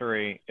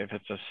glossary, if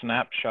it's a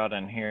snapshot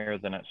in here,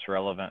 then it's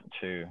relevant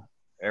to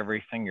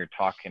everything you're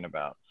talking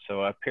about.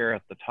 So up here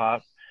at the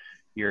top,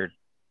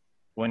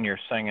 when you're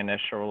saying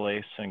initial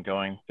release and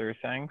going through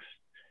things,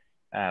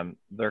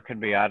 there could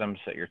be items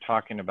that you're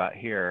talking about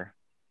here,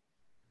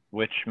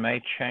 which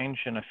may change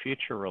in a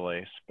future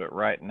release, but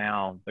right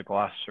now the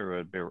glossary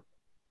would be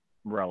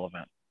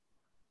relevant.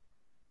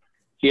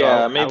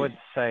 Yeah, So I would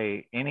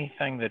say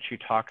anything that you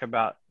talk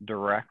about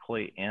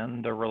directly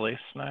in the release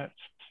notes,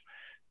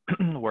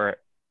 where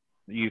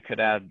you could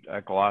add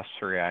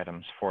glossary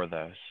items for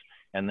those,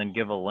 and then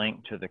give a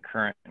link to the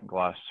current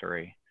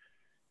glossary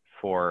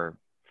for,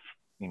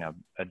 you know,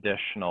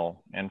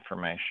 additional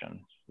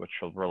information, which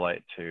will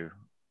relate to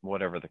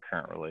whatever the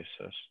current release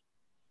is.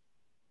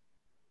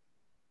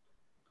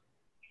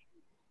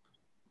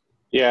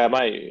 Yeah,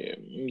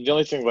 the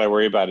only thing that I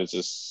worry about is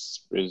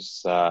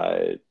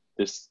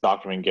this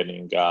document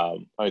getting.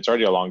 It's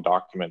already a long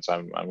document, so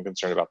I'm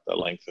concerned about the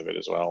length of it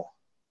as well.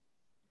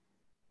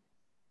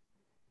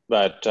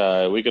 But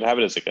we could have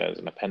it as like as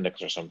an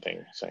appendix or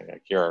something, saying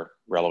like here are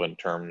relevant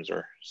terms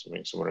or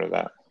something similar to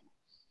that.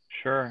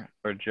 Sure,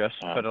 or just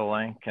put a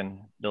link and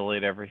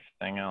delete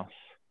everything else.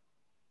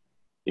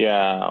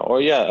 Yeah,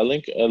 or yeah, a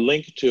link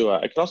to.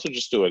 I could also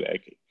just do it. I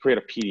could create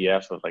a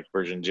PDF of like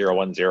version 010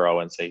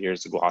 and say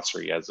here's the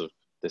glossary as of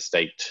this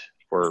date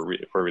for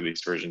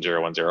release version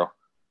 010.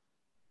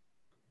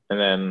 And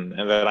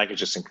then I could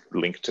just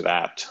link to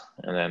that,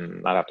 and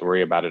then not have to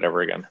worry about it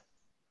ever again.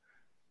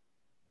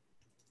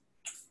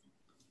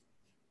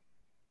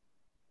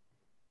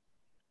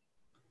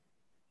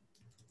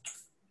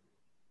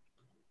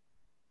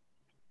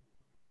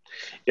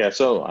 Yeah,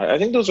 so I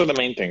think those are the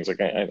main things. Like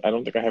I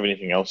don't think I have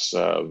anything else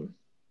to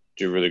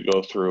really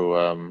go through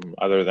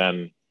other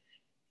than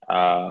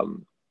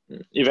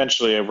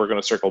eventually we're going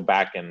to circle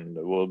back and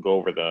we'll go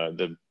over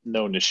the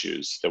known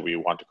issues that we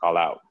want to call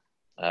out.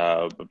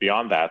 But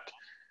beyond that,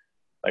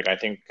 like I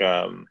think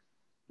I'm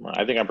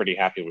pretty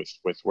happy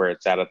with where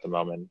it's at the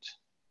moment.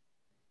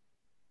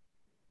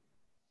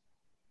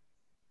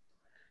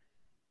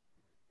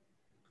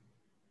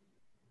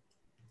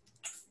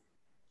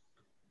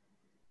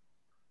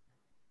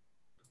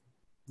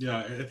 Yeah,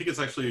 I think it's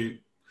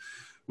actually,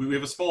 we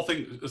have a small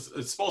thing,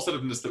 a small set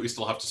of this that we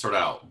still have to sort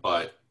out,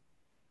 but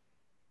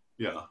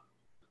yeah.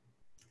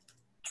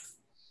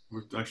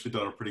 We've actually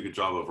done a pretty good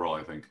job overall,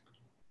 I think.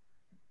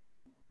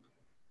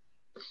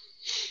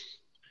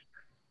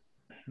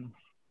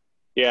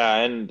 Yeah,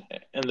 and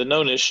the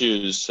known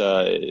issues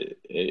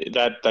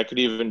that could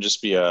even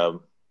just be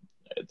that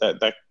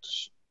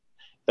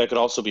could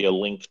also be a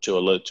link to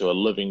a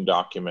living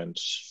document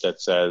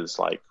that says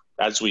like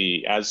as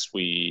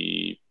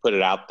we put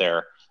it out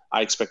there,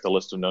 I expect the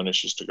list of known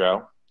issues to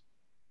grow.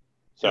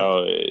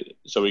 So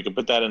so we could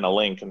put that in a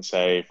link and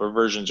say for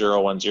version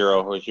 010,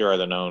 here are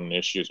the known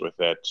issues with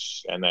it,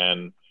 and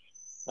then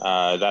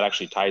that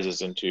actually ties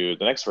us into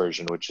the next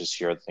version, which is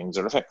here are the things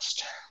that are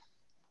fixed.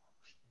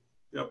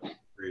 Yep,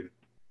 agreed.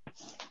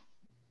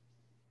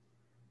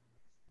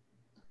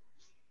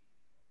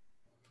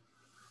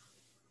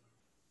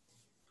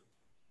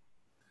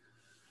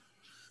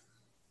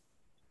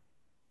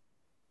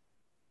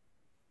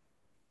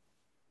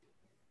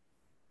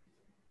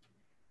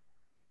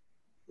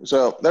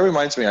 So that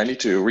reminds me, I need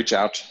to reach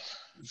out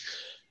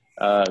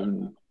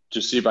to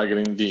see about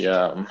getting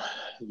the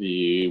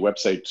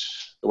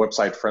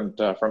website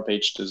front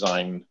page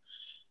design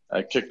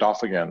kicked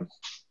off again.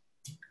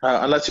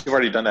 Unless you've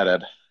already done that,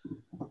 Ed.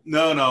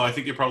 No, I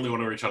think you probably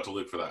want to reach out to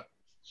Luke for that.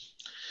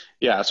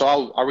 Yeah, so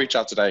I'll reach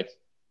out today.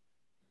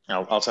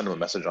 I'll send him a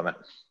message on that.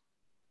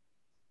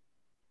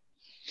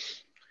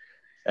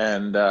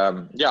 And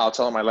yeah, I'll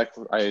tell him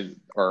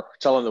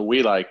tell him that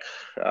we like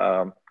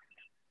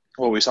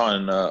what we saw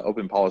in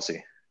open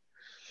policy.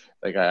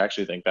 Like I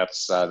actually think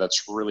that's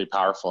really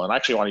powerful, and I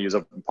actually want to use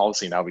open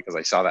policy now because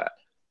I saw that.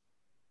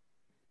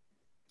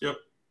 Yep.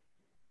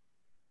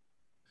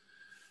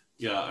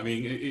 Yeah, I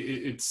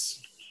mean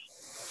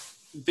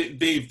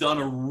they've done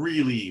a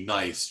really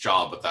nice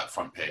job with that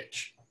front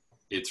page.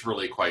 It's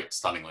really quite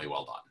stunningly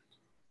well done.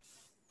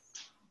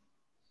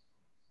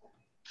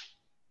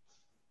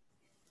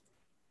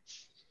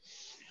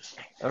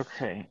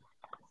 Okay.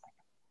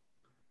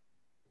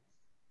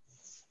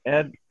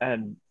 Ed,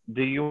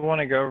 do you want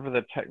to go over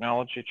the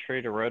technology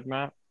tree to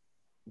roadmap?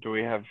 Do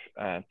we have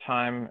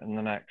time in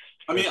the next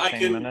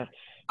 15 minutes?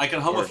 I can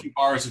hum a few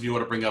bars if you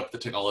want to bring up the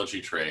technology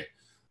tree.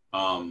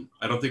 I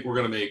don't think we're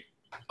going to make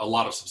a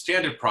lot of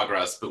substantive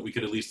progress, but we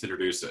could at least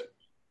introduce it.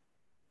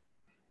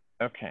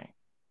 Okay.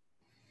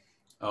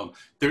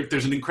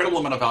 There's an incredible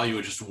amount of value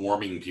in just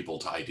warming people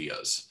to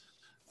ideas.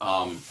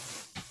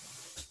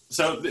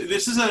 So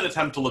this is an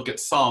attempt to look at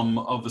some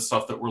of the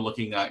stuff that we're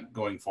looking at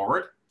going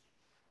forward.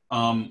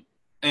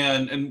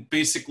 And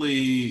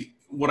basically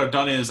what I've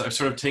done is I've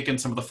sort of taken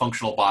some of the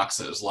functional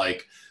boxes,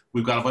 like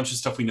we've got a bunch of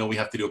stuff we know we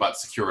have to do about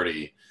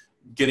security.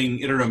 Getting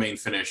interdomain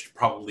finished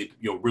probably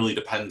really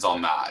depends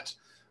on that.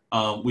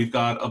 We've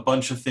got a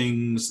bunch of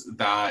things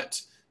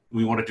that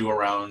we want to do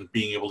around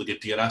being able to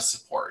get DNS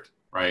support,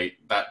 right?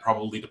 That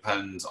probably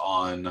depends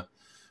on,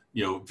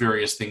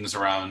 various things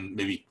around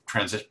maybe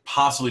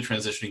possibly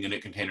transitioning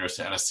init containers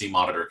to NSC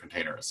monitor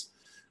containers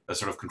as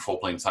sort of control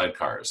plane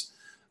sidecars.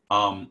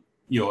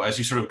 As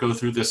you sort of go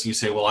through this and you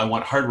say, well, I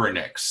want hardware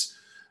NICs.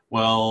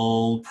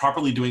 Well,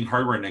 properly doing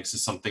hardware NICs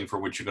is something for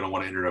which you're going to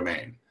want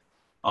interdomain.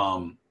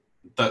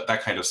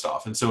 That kind of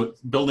stuff. And so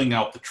building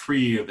out the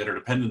tree of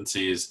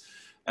interdependencies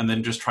and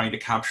then just trying to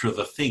capture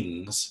the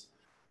things.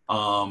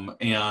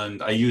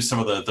 And I use some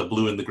of the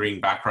blue and the green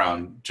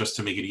background just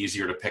to make it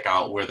easier to pick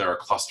out where there are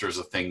clusters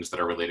of things that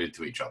are related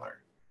to each other.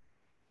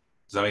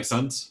 Does that make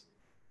sense?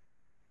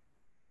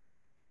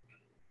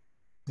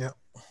 Yeah,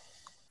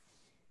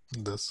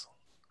 it does.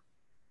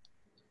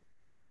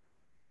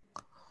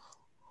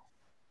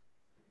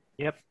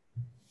 Yep.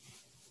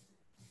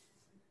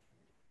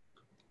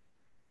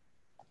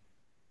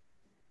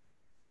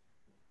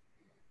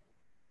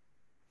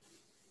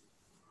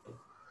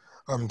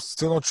 I'm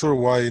still not sure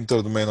why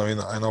interdomain. I mean,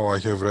 I know I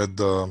have read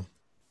the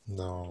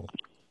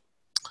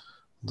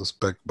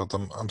spec, but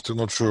I'm still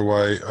not sure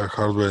why a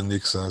hardware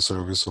NICs and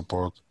service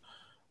support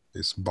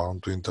is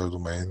bound to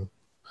interdomain.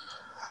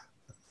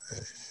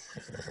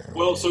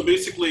 Well, so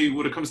basically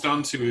what it comes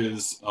down to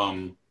is,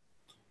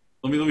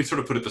 let me sort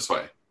of put it this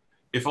way.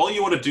 If all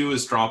you want to do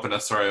is drop an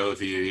SRIO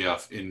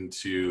VAF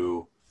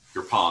into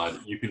your pod,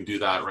 you can do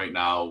that right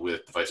now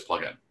with device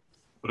plugin.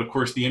 But of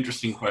course, the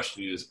interesting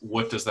question is,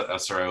 what does that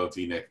SRIO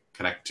VNIC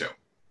connect to?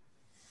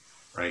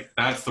 Right?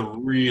 That's the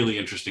really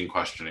interesting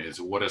question,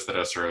 is what is that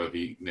SRIO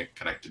VNIC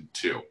connected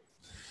to?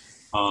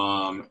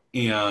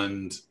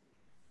 And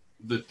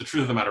the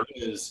truth of the matter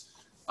is,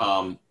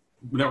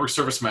 network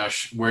service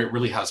mesh, where it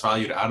really has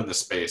value to add in this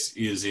space,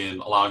 is in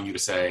allowing you to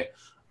say,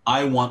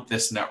 I want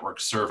this network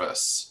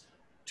service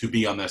to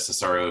be on this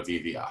SRIO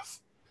VVF.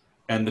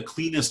 And the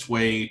cleanest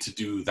way to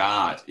do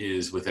that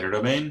is with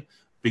interdomain,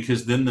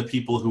 because then the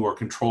people who are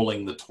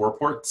controlling the Tor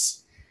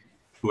ports,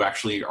 who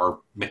actually are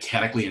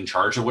mechanically in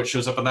charge of what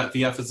shows up on that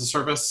VF as a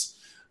service,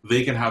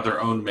 they can have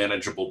their own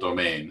manageable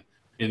domain.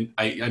 And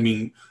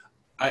I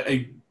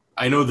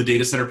know the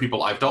data center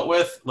people I've dealt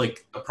with,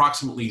 like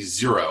approximately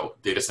 0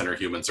 data center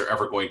humans are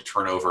ever going to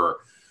turn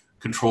over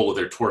control of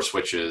their Tor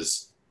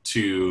switches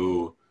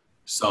to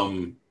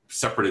some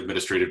separate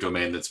administrative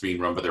domain that's being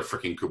run by their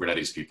freaking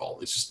Kubernetes people.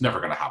 It's just never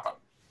going to happen,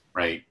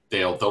 right?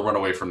 They'll run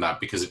away from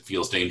that because it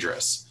feels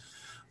dangerous.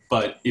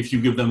 But if you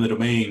give them the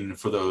domain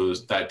for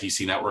that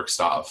DC network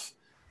stuff,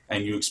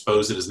 and you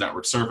expose it as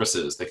network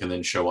services that can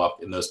then show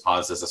up in those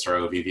pods as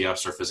SRO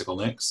VVFs or physical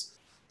NICs,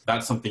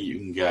 that's something you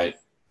can get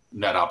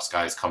NetOps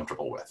guys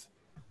comfortable with.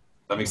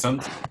 That makes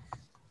sense?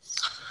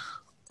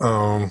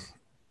 Yeah,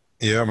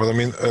 but I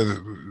mean,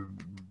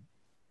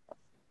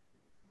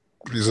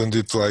 isn't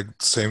it like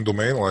same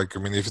domain? Like, I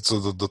mean, if it's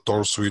the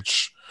Tor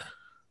switch,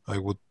 I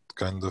would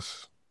kind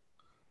of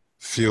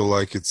feel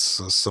like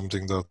it's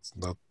something that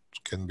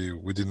can be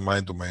within my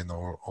domain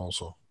or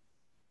also.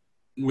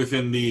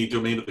 Within the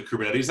domain of the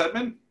Kubernetes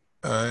admin?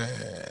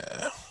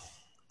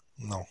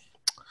 No.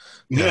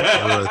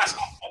 Yeah, right.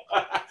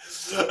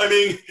 I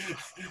mean,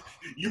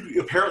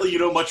 you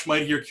know much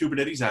mightier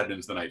Kubernetes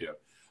admins than I do.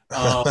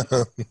 No.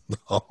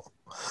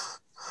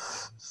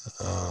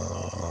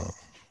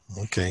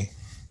 Okay.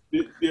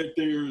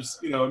 There's,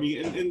 I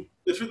mean, and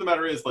the truth of the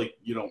matter is, like,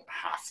 you don't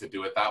have to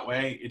do it that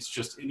way. It's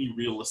just any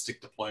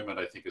realistic deployment,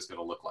 I think, is going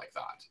to look like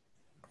that.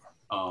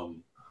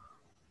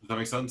 Does that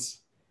make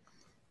sense?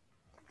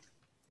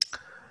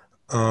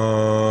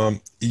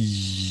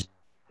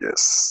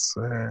 Yes,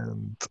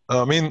 and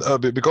I mean,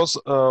 because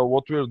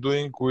what we're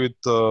doing with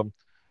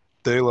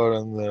Taylor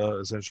and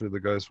essentially the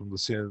guys from the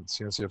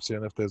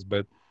CNCF test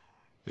bed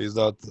is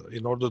that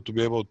in order to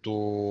be able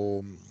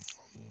to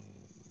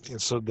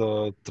insert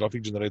the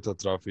traffic generator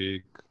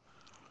traffic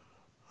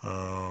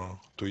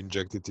to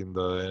inject it in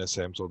the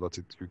NSM so that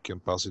you can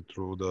pass it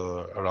through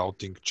the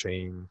routing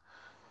chain,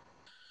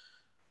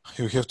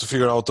 you have to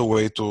figure out a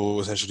way to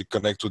essentially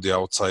connect to the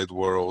outside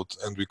world,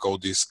 and we call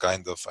this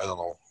kind of, I don't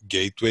know,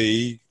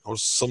 gateway or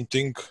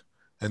something.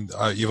 And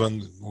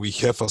we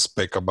have a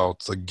spec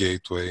about the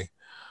gateway.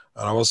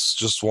 And I was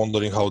just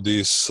wondering how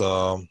this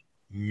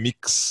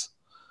mix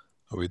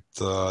with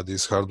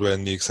these hardware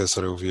NICs,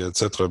 SRV,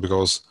 etc.,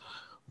 because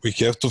we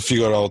have to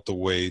figure out a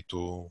way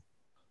to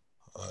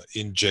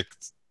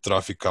inject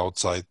traffic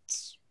outside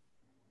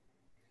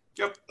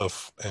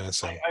of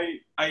NSM.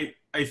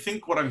 I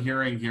think what I'm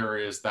hearing here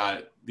is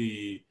that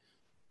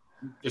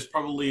there's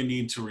probably a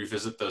need to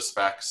revisit those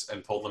specs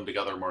and pull them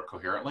together more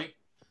coherently.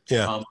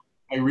 Yeah.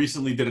 I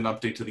recently did an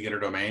update to the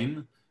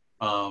interdomain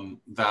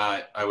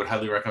that I would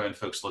highly recommend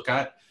folks look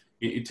at.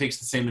 It takes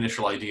the same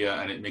initial idea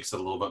and it makes it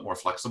a little bit more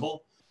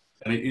flexible.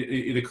 And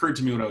it occurred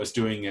to me when I was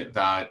doing it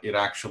that it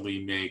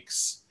actually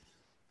makes,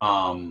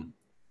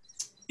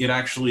 it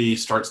actually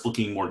starts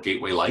looking more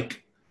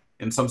gateway-like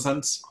in some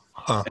sense.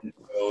 Huh. And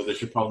so there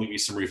should probably be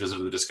some revisit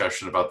of the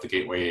discussion about the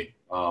gateway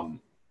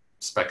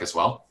spec as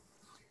well.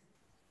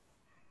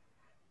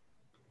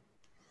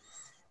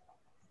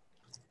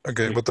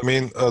 Okay, but I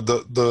mean,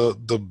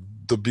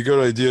 the the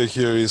bigger idea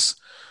here is,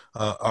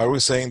 are we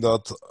saying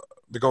that,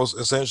 because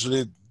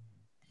essentially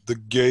the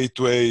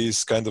gateway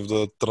is kind of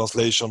the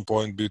translation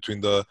point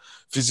between the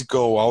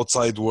physical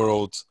outside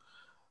world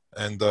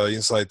and the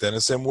inside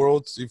NSM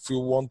world, if you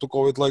want to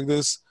call it like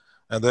this.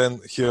 And then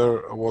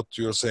here, what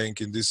you're saying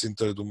in this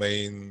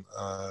interdomain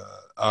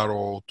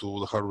arrow to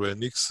the hardware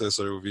NICs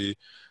SROV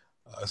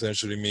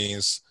essentially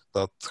means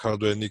that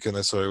hardware NIC and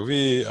SROV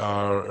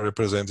are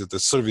represented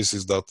as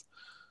services that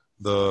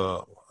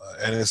the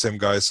NSM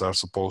guys are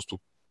supposed to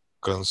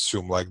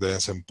consume, like the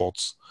NSM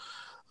pods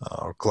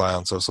or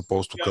clients are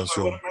supposed to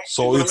consume.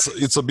 So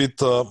it's a bit.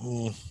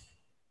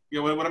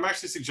 Yeah, what I'm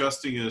actually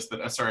suggesting is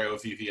that SRO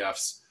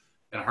VVFs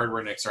and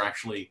hardware NICs are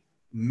actually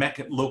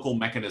local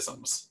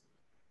mechanisms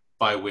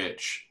by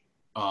which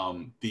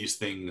these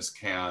things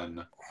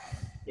can.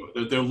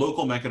 They're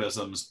local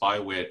mechanisms by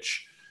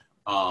which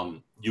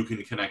you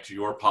can connect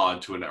your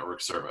pod to a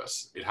network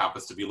service. It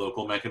happens to be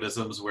local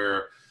mechanisms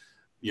where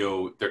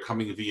they're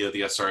coming via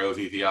the SRO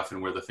VVF,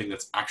 and where the thing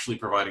that's actually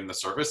providing the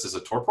service is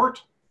a Tor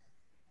port.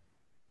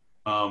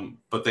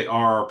 But they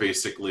are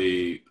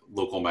basically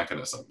local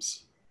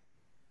mechanisms.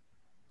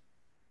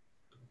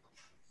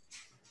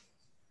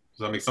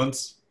 Does that make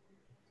sense?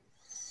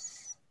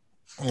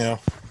 Yeah.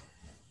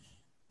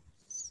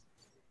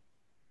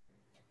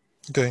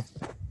 Okay.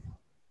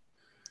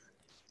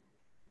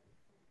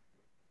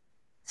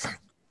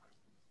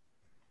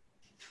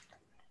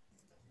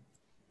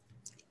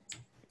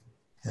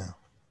 Yeah.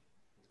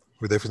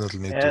 We definitely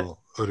need to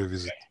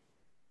revisit.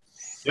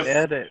 Yep.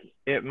 Ed,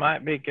 it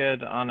might be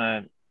good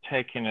on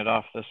taking it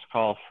off this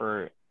call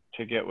to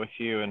get with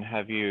you and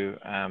have you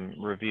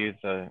review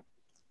the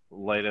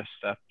latest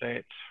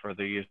updates for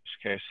the use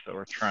case that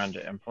we're trying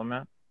to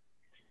implement.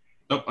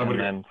 Nope, and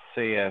then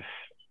see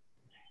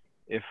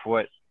if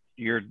what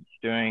you're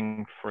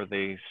doing for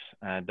these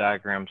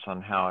diagrams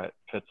on how it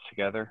fits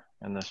together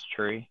in this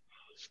tree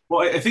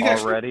I think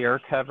already are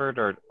covered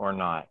or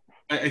not.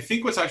 I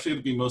think what's actually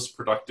going to be most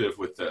productive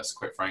with this,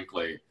 quite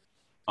frankly,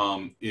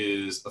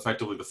 is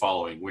effectively the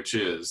following, which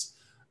is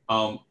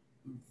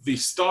the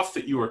stuff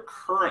that you are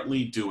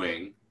currently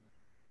doing.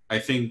 I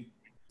think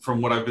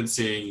from what I've been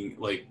seeing,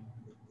 like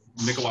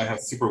Nikolai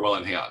has super well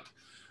in hand.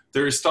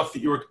 There is stuff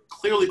that you are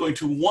clearly going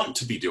to want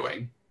to be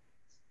doing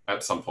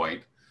at some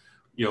point.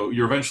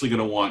 You're eventually going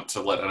to want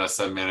to let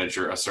NSM manage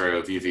your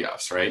SRO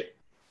VVFs, right?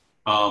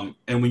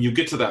 And when you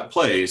get to that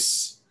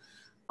place,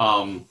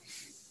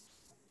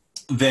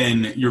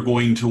 then you're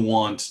going to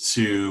want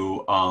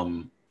to,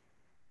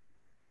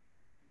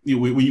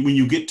 when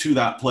you get to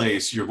that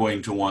place, you're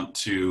going to want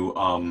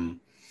to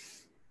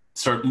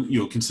start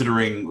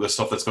considering the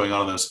stuff that's going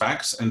on in those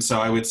specs. And so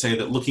I would say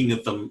that looking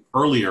at them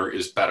earlier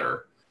is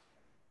better.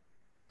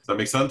 Does that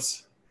make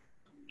sense?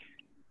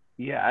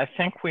 Yeah, I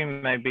think we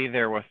may be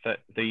there with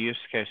the use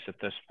case at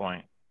this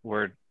point.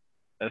 We're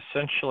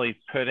essentially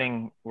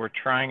we're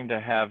trying to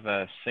have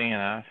a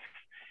CNF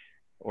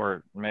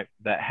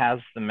that has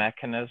the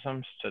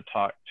mechanisms to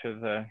talk to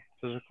the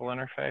physical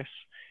interface,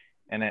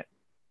 and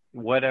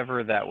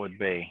whatever that would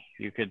be.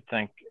 You could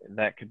think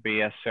that could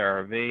be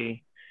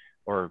SRV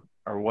or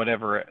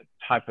whatever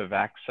type of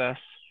access,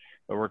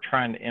 but we're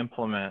trying to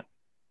implement,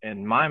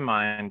 in my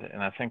mind,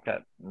 and I think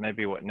that may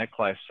be what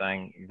Nikolai's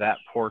saying, that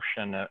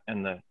portion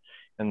in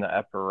the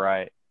upper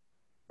right.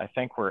 I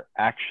think we're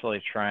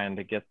actually trying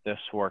to get this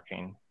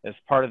working as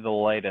part of the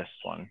latest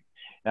one.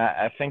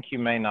 I think you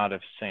may not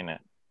have seen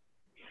it.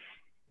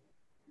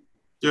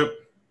 Yep.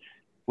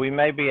 We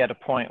may be at a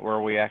point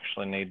where we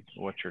actually need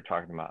what you're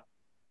talking about.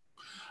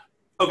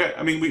 Okay,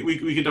 I mean,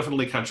 we can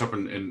definitely catch up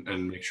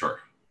and make sure.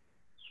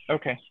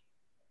 Okay.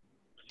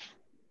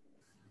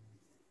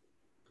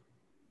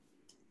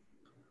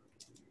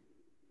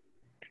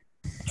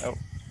 Oh,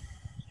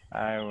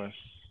 I was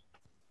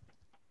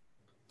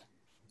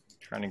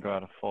trying to go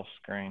out of full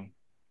screen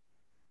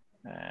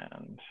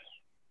and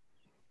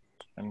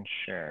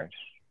shared.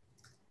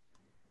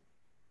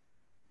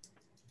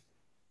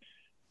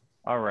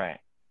 All right.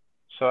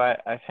 So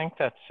I think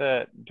that's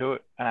it.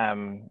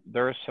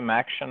 There are some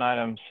action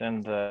items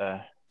in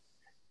the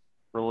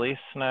release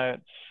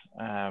notes.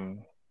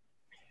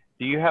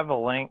 Do you have a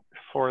link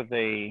for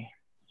the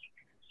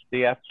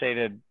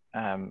updated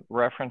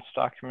reference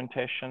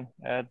documentation,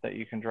 Ed, that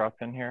you can drop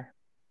in here?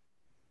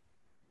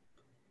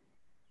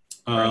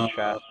 Or in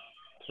chat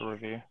to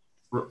review?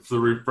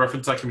 The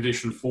reference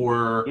documentation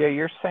for... Yeah,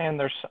 you're saying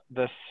there's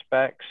the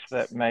specs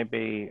that may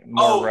be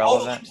more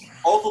relevant.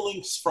 All the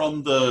links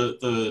from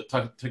the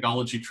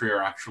technology tree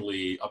are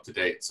actually up to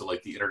date. So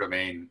like the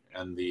interdomain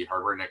and the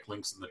hardware NIC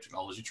links in the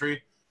technology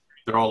tree,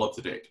 they're all up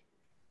to date.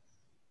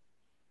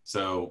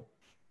 So,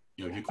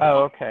 if you click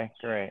on... okay,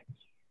 great.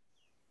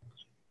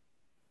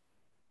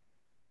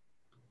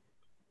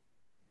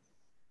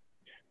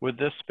 Would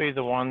this be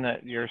the one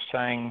that you're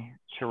saying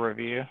to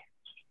review?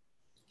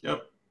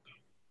 Yep.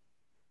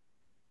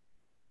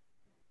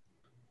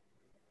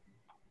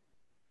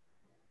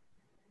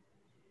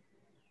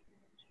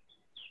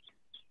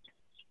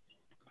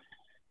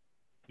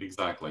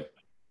 Exactly.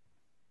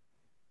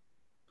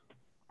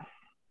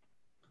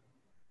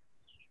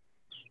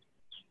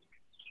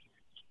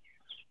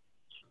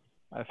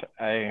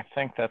 I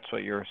think that's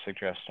what you were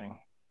suggesting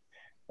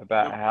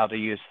about how to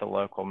use the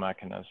local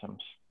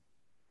mechanisms.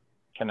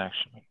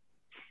 Connection.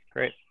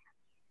 Great.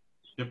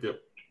 Yep.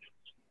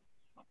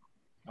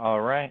 All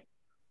right.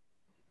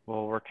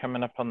 Well, we're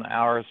coming up on the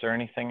hour. Is there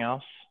anything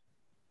else?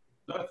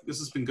 No, I think this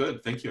has been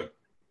good. Thank you.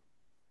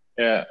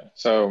 Yeah.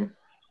 So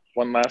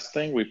one last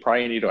thing, we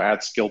probably need to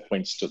add skill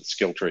points to the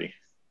skill tree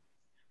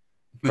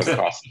for the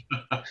cost.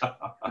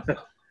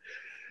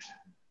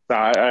 So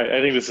I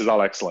think this is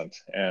all excellent,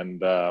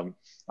 and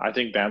I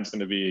think Dan's going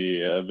to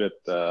be a bit.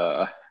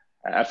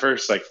 At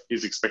first, like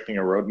he's expecting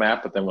a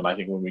roadmap, but then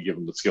when we give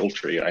him the skill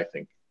tree, I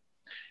think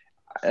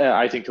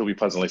he'll be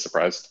pleasantly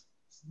surprised.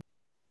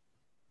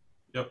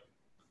 Yep,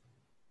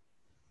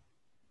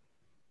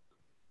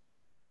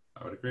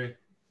 I would agree.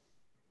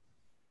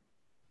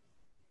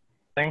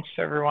 Thanks,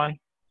 everyone.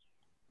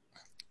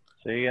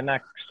 See you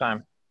next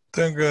time.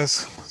 Thank you, guys.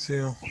 See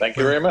you. Thank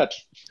you very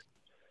much.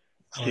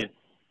 See you.